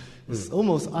 I mean, it's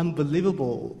almost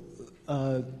unbelievable.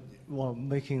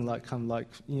 Making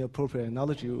inappropriate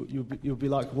analogy, you'll be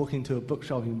like walking to a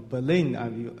bookshop in Berlin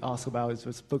and you ask about is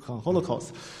this book on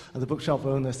Holocaust, and the bookshop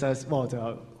owner says, well, there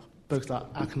are books that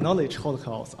acknowledge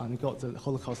Holocaust, and you've got the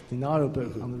Holocaust denial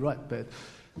book on the right bit.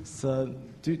 So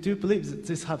do you believe that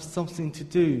this has something to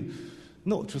do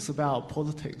not just about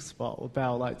politics, but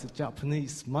about the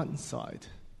Japanese mindset?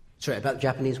 Sorry, about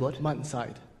Japanese what?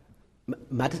 Mindset.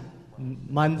 Mindset.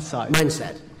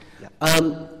 Mindset.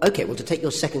 Okay, well, to take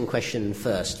your second question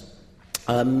first,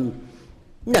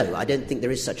 no, I don't think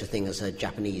there is such a thing as a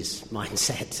Japanese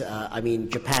mindset.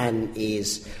 Japan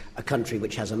is a country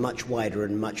which has a much wider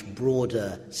and much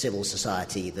broader civil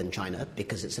society than China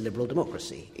because it's a liberal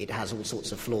democracy. It has all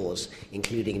sorts of flaws,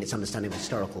 including in its understanding of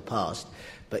historical past,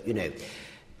 but,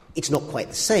 it's not quite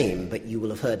the same, but you will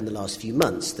have heard in the last few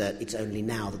months that it's only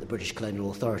now that the British colonial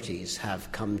authorities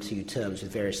have come to terms with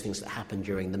various things that happened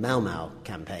during the Mau Mau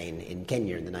campaign in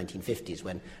Kenya in the 1950s,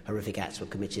 when horrific acts were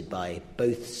committed by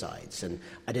both sides. And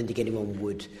I don't think anyone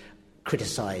would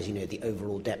criticise, the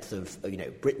overall depth of,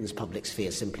 Britain's public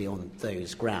sphere simply on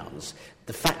those grounds.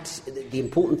 The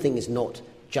important thing is not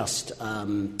just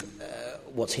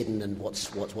what's hidden and what's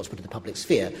put in the public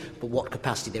sphere, but what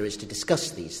capacity there is to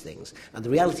discuss these things. And the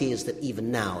reality is that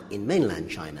even now in mainland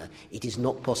China, it is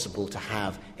not possible to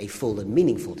have a full and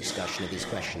meaningful discussion of these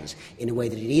questions in a way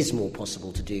that it is more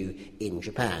possible to do in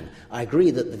Japan. I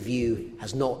agree that the view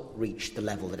has not reached the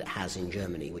level that it has in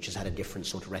Germany, which has had a different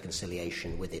sort of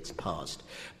reconciliation with its past.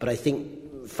 But I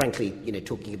think, frankly,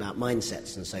 talking about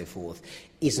mindsets and so forth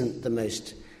isn't the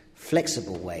most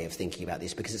flexible way of thinking about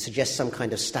this, because it suggests some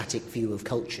kind of static view of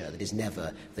culture that is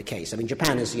never the case. I mean,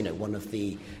 Japan is, one of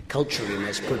the culturally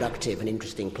most productive and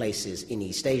interesting places in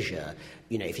East Asia.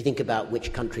 If you think about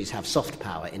which countries have soft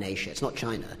power in Asia, it's not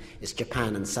China, it's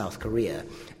Japan and South Korea.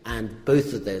 And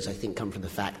both of those, I think, come from the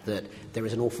fact that there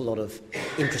is an awful lot of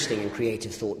interesting and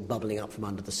creative thought bubbling up from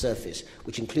under the surface,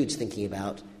 which includes thinking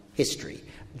about history.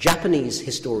 Japanese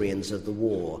historians of the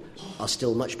war are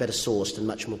still much better sourced and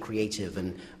much more creative,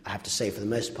 and I have to say, for the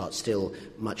most part, still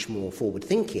much more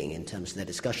forward-thinking in terms of their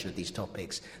discussion of these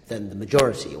topics than the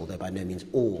majority, although by no means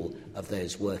all, of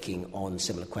those working on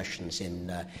similar questions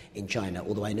in China.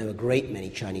 Although I know a great many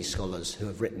Chinese scholars who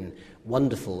have written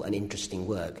wonderful and interesting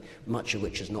work, much of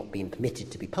which has not been permitted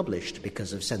to be published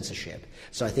because of censorship.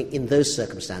 So I think in those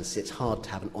circumstances it's hard to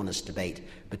have an honest debate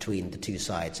between the two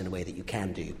sides in a way that you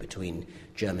can do between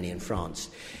Germany and France.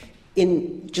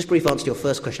 In just brief answer to your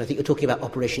first question, I think you're talking about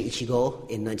Operation Ichigo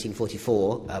in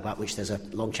 1944, about which there's a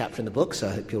long chapter in the book, so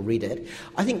I hope you'll read it.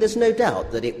 I think there's no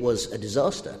doubt that it was a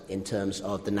disaster in terms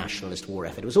of the nationalist war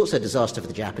effort. It was also a disaster for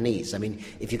the Japanese. I mean,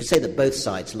 if you could say that both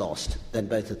sides lost, then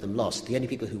both of them lost. The only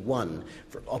people who won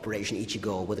for Operation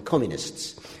Ichigo were the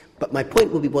communists. But my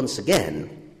point will be once again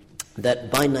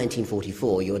that by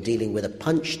 1944 you're dealing with a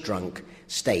punch-drunk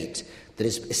state that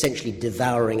is essentially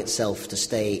devouring itself to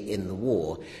stay in the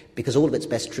war, because all of its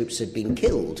best troops had been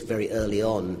killed very early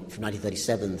on, from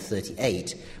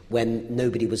 1937-38, when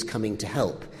nobody was coming to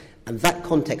help. And that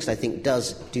context, I think,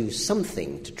 does do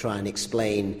something to try and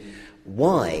explain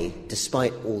why,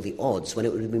 despite all the odds, when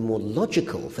it would have been more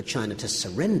logical for China to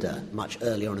surrender much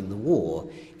earlier on in the war,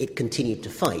 it continued to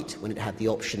fight when it had the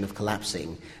option of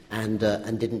collapsing and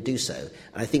didn't do so.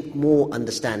 And I think more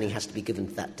understanding has to be given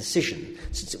to that decision,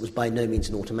 since it was by no means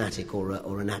an automatic or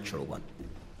a natural one.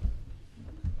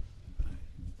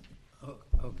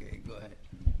 Okay, go ahead.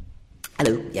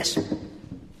 Hello, yes.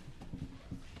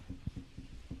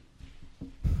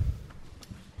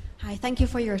 Hi, thank you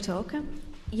for your talk.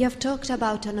 You have talked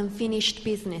about an unfinished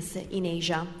business in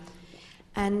Asia.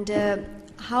 And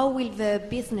how will the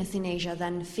business in Asia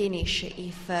then finish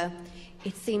if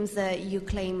it seems you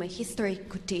claim history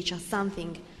could teach us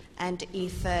something, and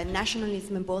if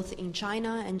nationalism both in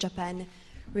China and Japan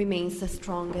remains as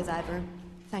strong as ever?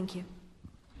 Thank you.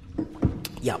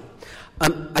 Yeah.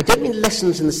 I don't mean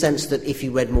lessons in the sense that if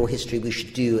you read more history we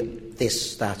should do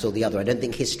this, that or the other. I don't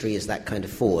think history is that kind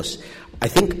of force. I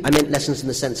think I meant lessons in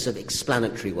the sense of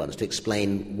explanatory ones, to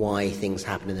explain why things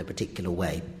happen in a particular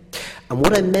way. And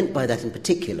what I meant by that in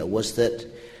particular was that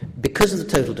because of the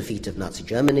total defeat of Nazi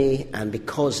Germany, and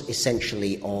because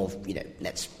essentially of,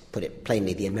 let's put it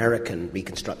plainly, the American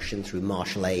reconstruction through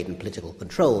martial aid and political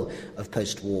control of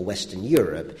post-war Western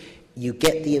Europe, you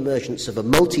get the emergence of a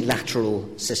multilateral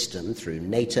system through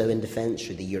NATO in defence,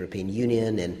 through the European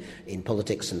Union in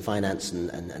politics and finance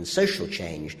and social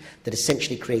change, that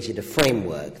essentially created a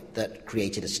framework that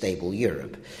created a stable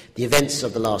Europe. The events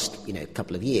of the last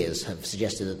couple of years have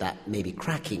suggested that may be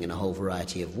cracking in a whole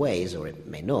variety of ways, or it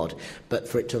may not, but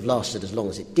for it to have lasted as long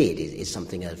as it did is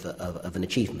something of an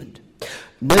achievement.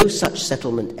 No such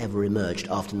settlement ever emerged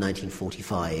after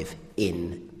 1945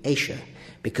 in Asia,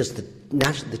 because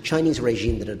the Chinese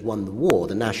regime that had won the war,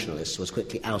 the nationalists, was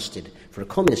quickly ousted for a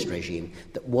communist regime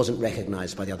that wasn't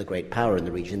recognized by the other great power in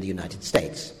the region, the United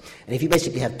States. And if you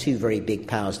basically have two very big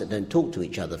powers that don't talk to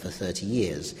each other for 30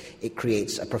 years, it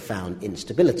creates a profound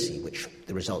instability,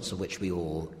 the results of which we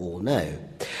all know.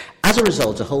 As a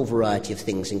result, a whole variety of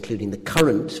things, including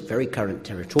the very current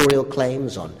territorial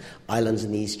claims on islands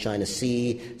in the East China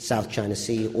Sea, South China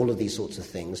Sea, all of these sorts of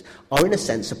things, are in a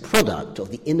sense a product of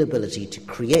the inability to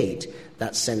create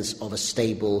that sense of a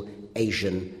stable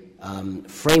Asian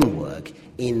framework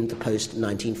in the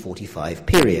post-1945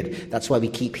 period. That's why we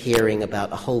keep hearing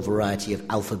about a whole variety of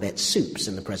alphabet soups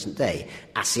in the present day.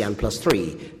 ASEAN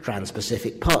 +3,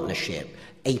 Trans-Pacific Partnership,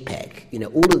 APEC.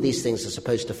 All of these things are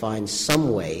supposed to find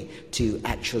some way to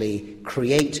actually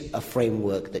create a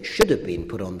framework that should have been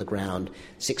put on the ground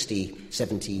 60,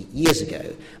 70 years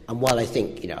ago. And while I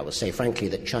think, I will say frankly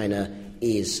that China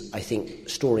is, I think,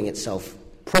 storing itself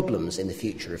problems in the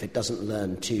future if it doesn't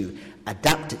learn to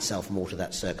adapt itself more to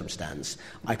that circumstance.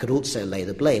 I could also lay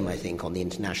the blame, I think, on the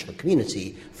international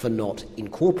community for not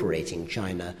incorporating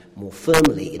China more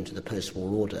firmly into the post-war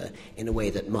order in a way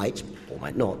that might, or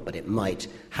might not, but it might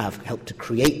have helped to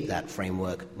create that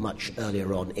framework much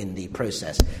earlier on in the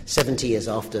process. 70 years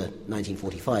after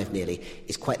 1945 nearly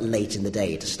is quite late in the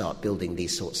day to start building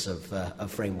these sorts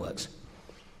of frameworks.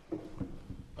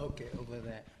 Okay, over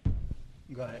there.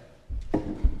 Go ahead.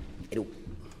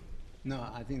 No,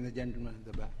 I think the gentleman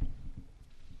at the back.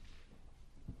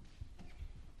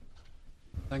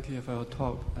 Thank you for your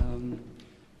talk.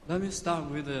 Let me start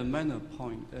with a minor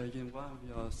point in one of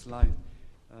your slides.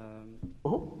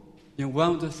 In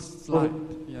one of the slides,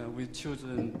 with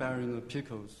children bearing the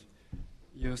pickles,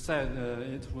 you said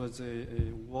it was a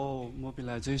war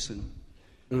mobilization.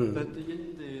 But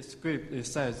in the script, it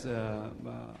says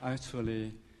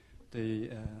actually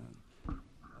the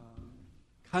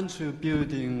country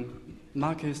building,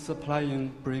 market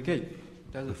supplying brigade.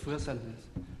 That's the first sentence.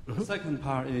 The second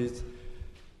part is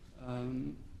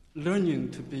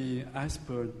learning to be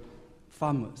expert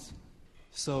farmers.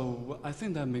 So I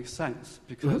think that makes sense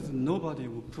because nobody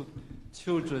will put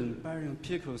children bearing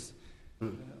pickles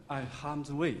in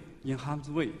harm's way.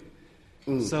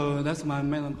 So that's my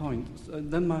main point.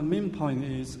 Then my main point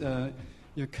is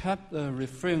you kept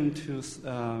referring to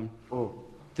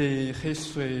the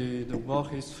history, the war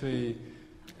history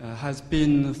has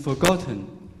been forgotten.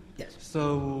 Yes.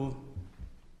 So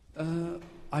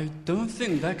I don't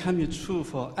think that can be true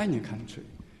for any country.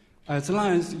 As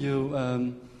long as you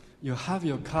have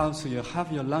your culture, you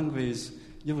have your language,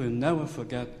 you will never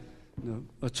forget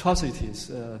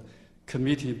atrocities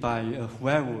committed by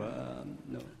whoever.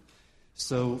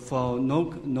 So for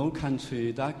no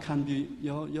country, that can be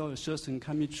your assertion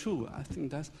can be true. I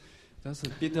think that's a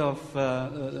bit of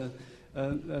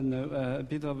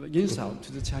insult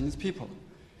to the Chinese people.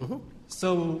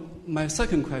 So my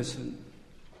second question: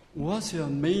 what's your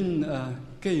main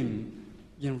game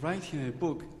in writing a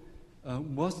book?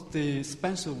 What's the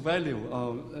special value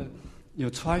you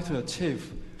try to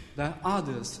achieve that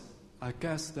others? I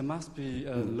guess there must be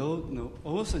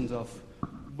oceans of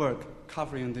work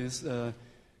covering this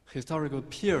historical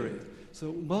period.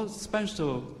 So what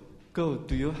special goal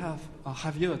do you have, or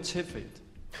have you achieved it?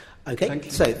 Okay,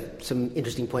 so some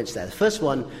interesting points there. The first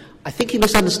one, I think you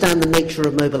misunderstand the nature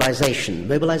of mobilization.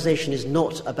 Mobilization is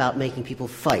not about making people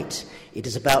fight. It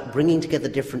is about bringing together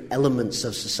different elements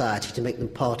of society to make them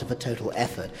part of a total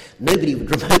effort. Nobody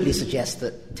would remotely suggest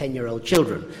that 10-year-old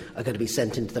children are going to be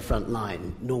sent into the front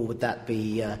line, nor would that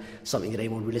be something that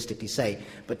anyone would realistically say.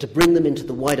 But to bring them into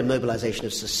the wider mobilization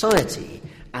of society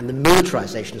and the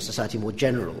militarization of society more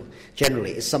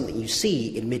generally is something you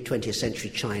see in mid-20th century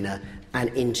China and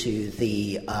into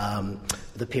the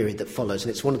period that follows. And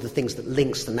it's one of the things that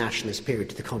links the nationalist period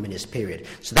to the communist period.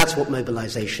 So that's what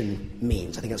mobilization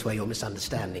means. I think that's where your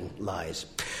misunderstanding lies.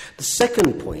 The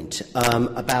second point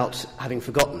about having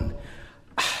forgotten.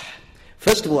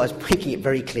 First of all, I was making it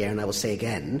very clear, and I will say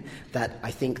again, that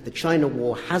I think the China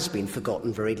War has been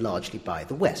forgotten very largely by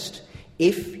the West.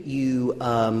 If you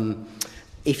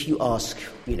ask,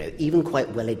 even quite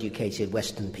well-educated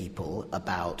Western people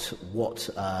about what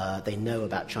they know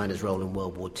about China's role in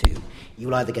World War II, you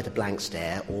will either get a blank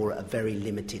stare or a very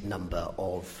limited number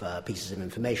of pieces of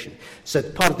information. So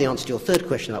part of the answer to your third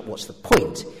question about what's the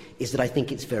point is that I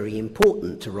think it's very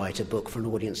important to write a book for an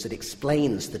audience that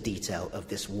explains the detail of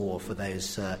this war for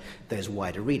those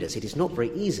wider readers. It is not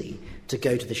very easy to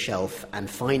go to the shelf and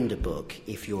find a book,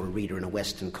 if you're a reader in a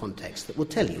Western context, that will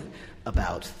tell you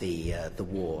about the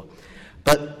war.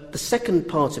 But the second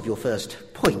part of your first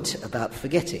point about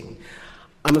forgetting,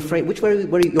 I'm afraid,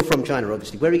 you're from China,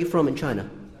 obviously. Where are you from in China?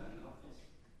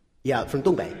 Yeah, from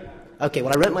Dongbei. Okay,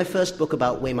 well, I wrote my first book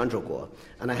about Wei Manchukuo,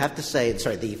 and I have to say,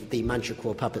 the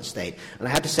Manchukuo puppet state, and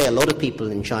I have to say a lot of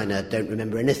people in China don't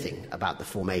remember anything about the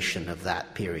formation of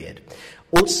that period.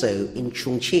 Also, in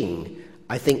Chongqing,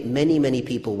 I think many, many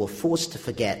people were forced to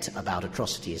forget about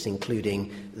atrocities,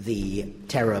 including the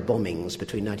terror bombings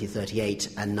between 1938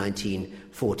 and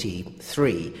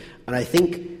 1943. And I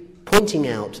think pointing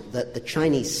out that the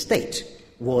Chinese state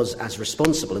was as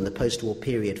responsible in the post-war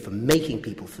period for making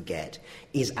people forget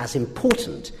is as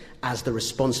important as the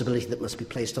responsibility that must be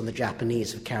placed on the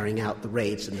Japanese for carrying out the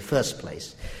raids in the first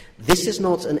place. This is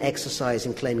not an exercise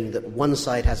in claiming that one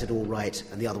side has it all right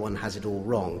and the other one has it all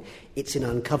wrong. It's in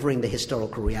uncovering the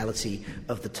historical reality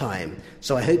of the time.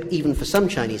 So I hope even for some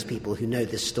Chinese people who know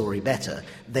this story better,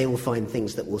 they will find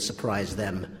things that will surprise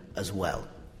them as well.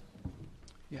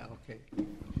 Yeah, okay.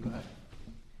 Go ahead.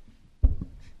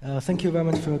 Thank you very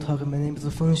much for your talk. My name is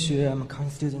Feng Xue. I'm a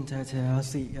current student at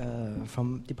LC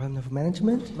from Department of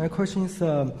Management. My question is,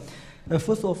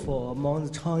 first of all, among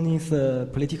the Chinese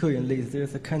political elites,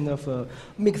 there's a kind of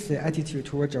mixed attitude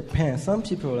toward Japan. Some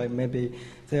people, like maybe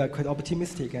they are quite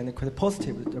optimistic and quite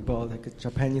positive about like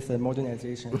Japanese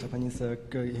modernization, Japanese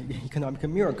economic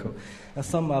miracle.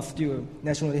 Some are still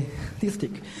nationalistic.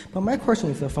 But my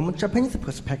question is, from a Japanese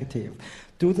perspective,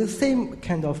 do the same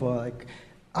kind of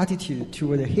attitude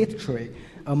toward the hatred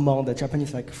among the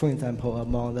Japanese, like for example,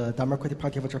 among the Democratic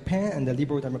Party of Japan and the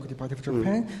Liberal Democratic Party of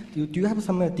Japan, do you have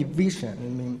some division?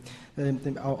 I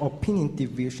mean, opinion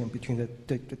division between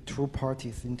the two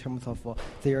parties in terms of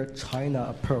their China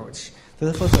approach. So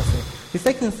that's the first thing. The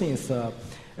second thing is,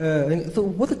 so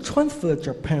what transferred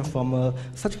Japan from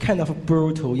such kind of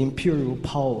brutal imperial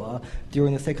power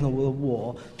during the Second World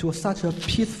War to such a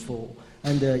peaceful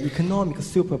and economic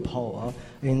superpower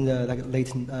in the late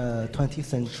 20th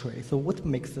century? So what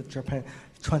makes Japan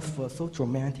transfer so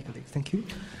dramatically? Thank you.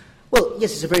 Well,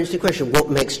 yes, it's a very interesting question. What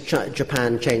makes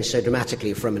Japan change so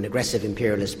dramatically from an aggressive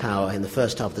imperialist power in the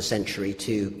first half of the century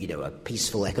to, a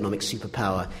peaceful economic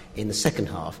superpower in the second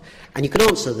half? And you can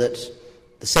answer that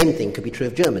the same thing could be true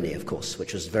of Germany, of course,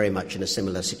 which was very much in a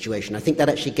similar situation. I think that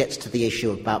actually gets to the issue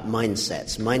about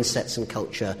mindsets. Mindsets and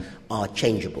culture are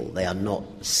changeable. They are not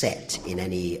set in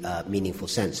any meaningful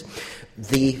sense.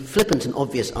 The flippant and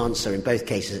obvious answer in both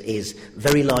cases is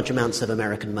very large amounts of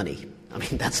American money. I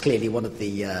mean, that's clearly one of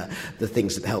the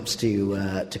things that helps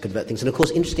to convert things. And, of course,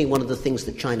 interesting, one of the things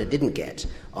that China didn't get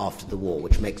after the war,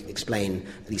 which makes explain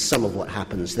at least some of what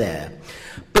happens there.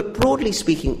 But broadly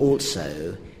speaking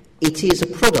also, it is a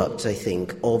product, I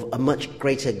think, of a much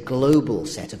greater global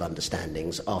set of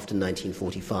understandings after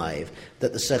 1945,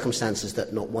 that the circumstances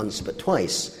that not once but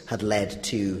twice had led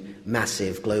to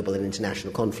massive global and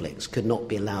international conflicts could not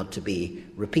be allowed to be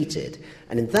repeated.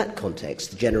 And in that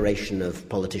context, the generation of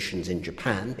politicians in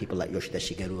Japan, people like Yoshida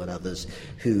Shigeru and others,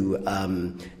 who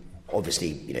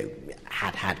obviously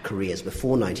had careers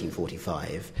before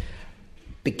 1945,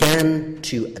 began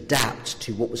to adapt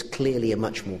to what was clearly a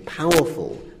much more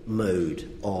powerful mode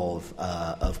of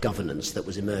governance that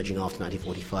was emerging after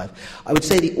 1945. I would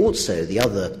say the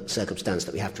other circumstance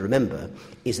that we have to remember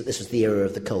is that this was the era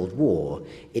of the Cold War.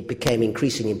 It became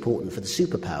increasingly important for the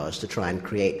superpowers to try and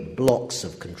create blocks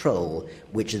of control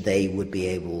which they would be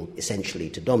able essentially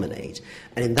to dominate.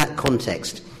 And in that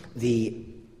context, the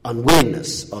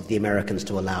unwillingness of the Americans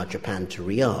to allow Japan to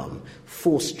rearm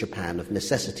forced Japan of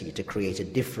necessity to create a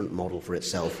different model for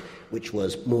itself, which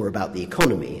was more about the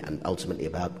economy and ultimately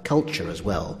about culture as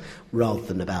well, rather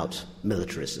than about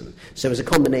militarism. So it was a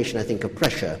combination, I think, of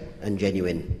pressure and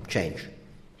genuine change.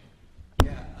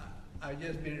 Yeah, I've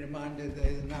just been reminded there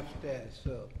is an upstairs,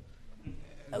 so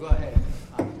go ahead.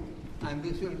 And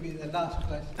this will be the last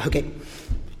question. Okay.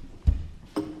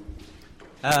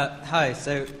 Hi,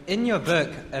 so in your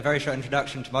book, A Very Short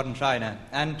Introduction to Modern China,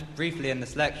 and briefly in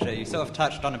this lecture, you sort of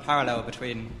touched on a parallel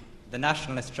between the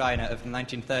nationalist China of the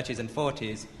 1930s and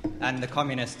 40s and the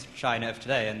communist China of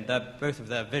today, and both of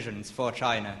their visions for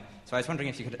China. So I was wondering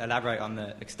if you could elaborate on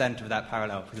the extent of that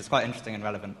parallel, because it's quite interesting and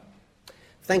relevant.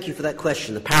 Thank you for that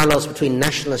question. The parallels between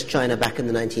nationalist China back in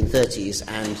the 1930s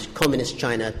and communist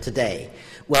China today.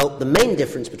 Well, the main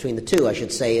difference between the two, I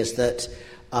should say, is that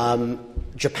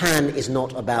Japan is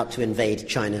not about to invade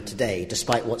China today,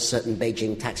 despite what certain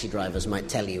Beijing taxi drivers might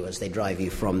tell you as they drive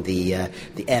you from the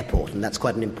airport, and that's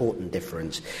quite an important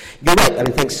difference. You're right. I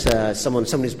mean, thanks. Someone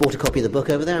who's bought a copy of the book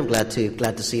over there. I'm glad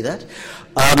to see that.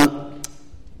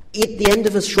 At the end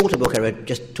of a shorter book I read,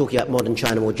 just talking about modern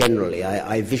China more generally,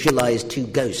 I visualized two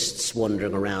ghosts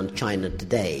wandering around China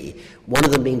today. One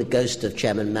of them being the ghost of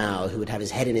Chairman Mao, who would have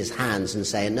his head in his hands and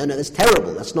say, no, that's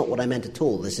terrible, that's not what I meant at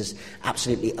all, this is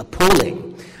absolutely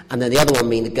appalling. And then the other one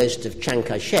being the ghost of Chiang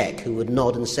Kai-shek, who would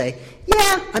nod and say,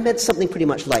 yeah, I meant something pretty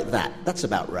much like that, that's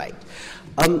about right.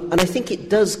 And I think it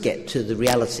does get to the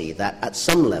reality that at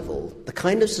some level, the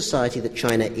kind of society that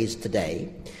China is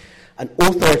today, an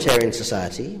authoritarian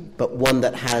society, but one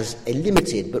that has a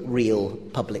limited but real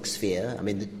public sphere. I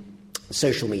mean, the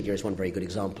social media is one very good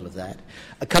example of that.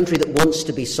 A country that wants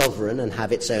to be sovereign and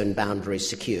have its own boundaries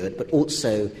secured, but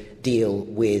also deal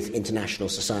with international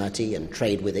society and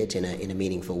trade with it in a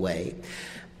meaningful way.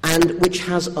 And which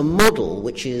has a model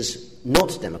which is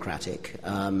not democratic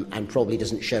and probably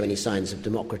doesn't show any signs of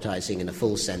democratizing in a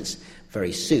full sense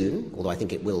very soon, although I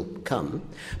think it will come,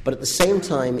 but at the same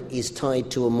time is tied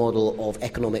to a model of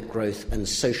economic growth and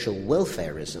social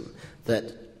welfarism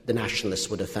that the nationalists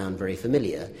would have found very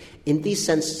familiar. In these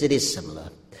senses, it is similar.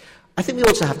 I think we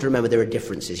also have to remember there are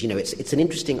differences. You know, it's an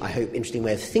interesting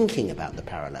way of thinking about the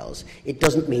parallels. It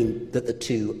doesn't mean that the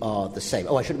two are the same.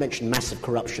 Oh, I should have mentioned massive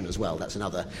corruption as well. That's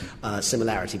another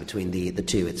similarity between the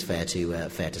two, it's fair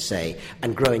to say,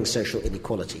 and growing social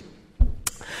inequality.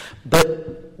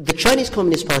 But the Chinese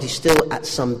Communist Party still, at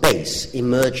some base,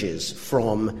 emerges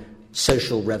from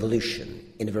social revolution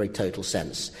in a very total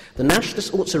sense. The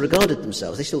nationalists also regarded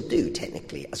themselves, they still do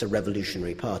technically, as a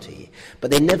revolutionary party,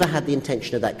 but they never had the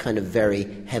intention of that kind of very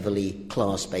heavily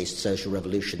class-based social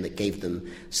revolution that gave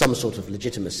them some sort of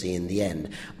legitimacy in the end.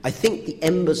 I think the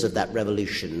embers of that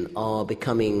revolution are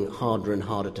becoming harder and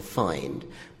harder to find,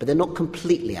 but they're not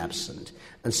completely absent.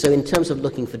 And so in terms of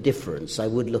looking for difference, I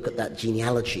would look at that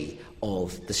genealogy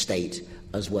of the state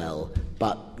as well,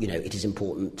 but it is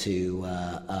important to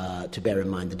bear in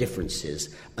mind the differences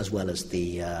as well as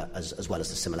the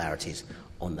similarities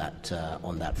on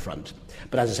that front.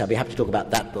 But as I said, I'll be happy to talk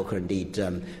about that book, or indeed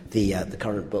the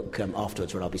current book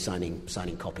afterwards, where I'll be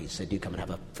signing copies. So do come and have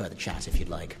a further chat if you'd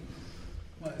like.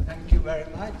 Well, thank you very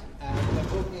much. And the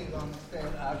book is on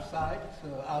sale outside,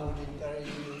 so I would encourage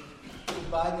you to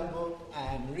buy the book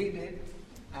and read it.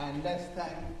 And let's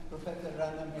thank Professor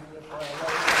Rana Mitter for a very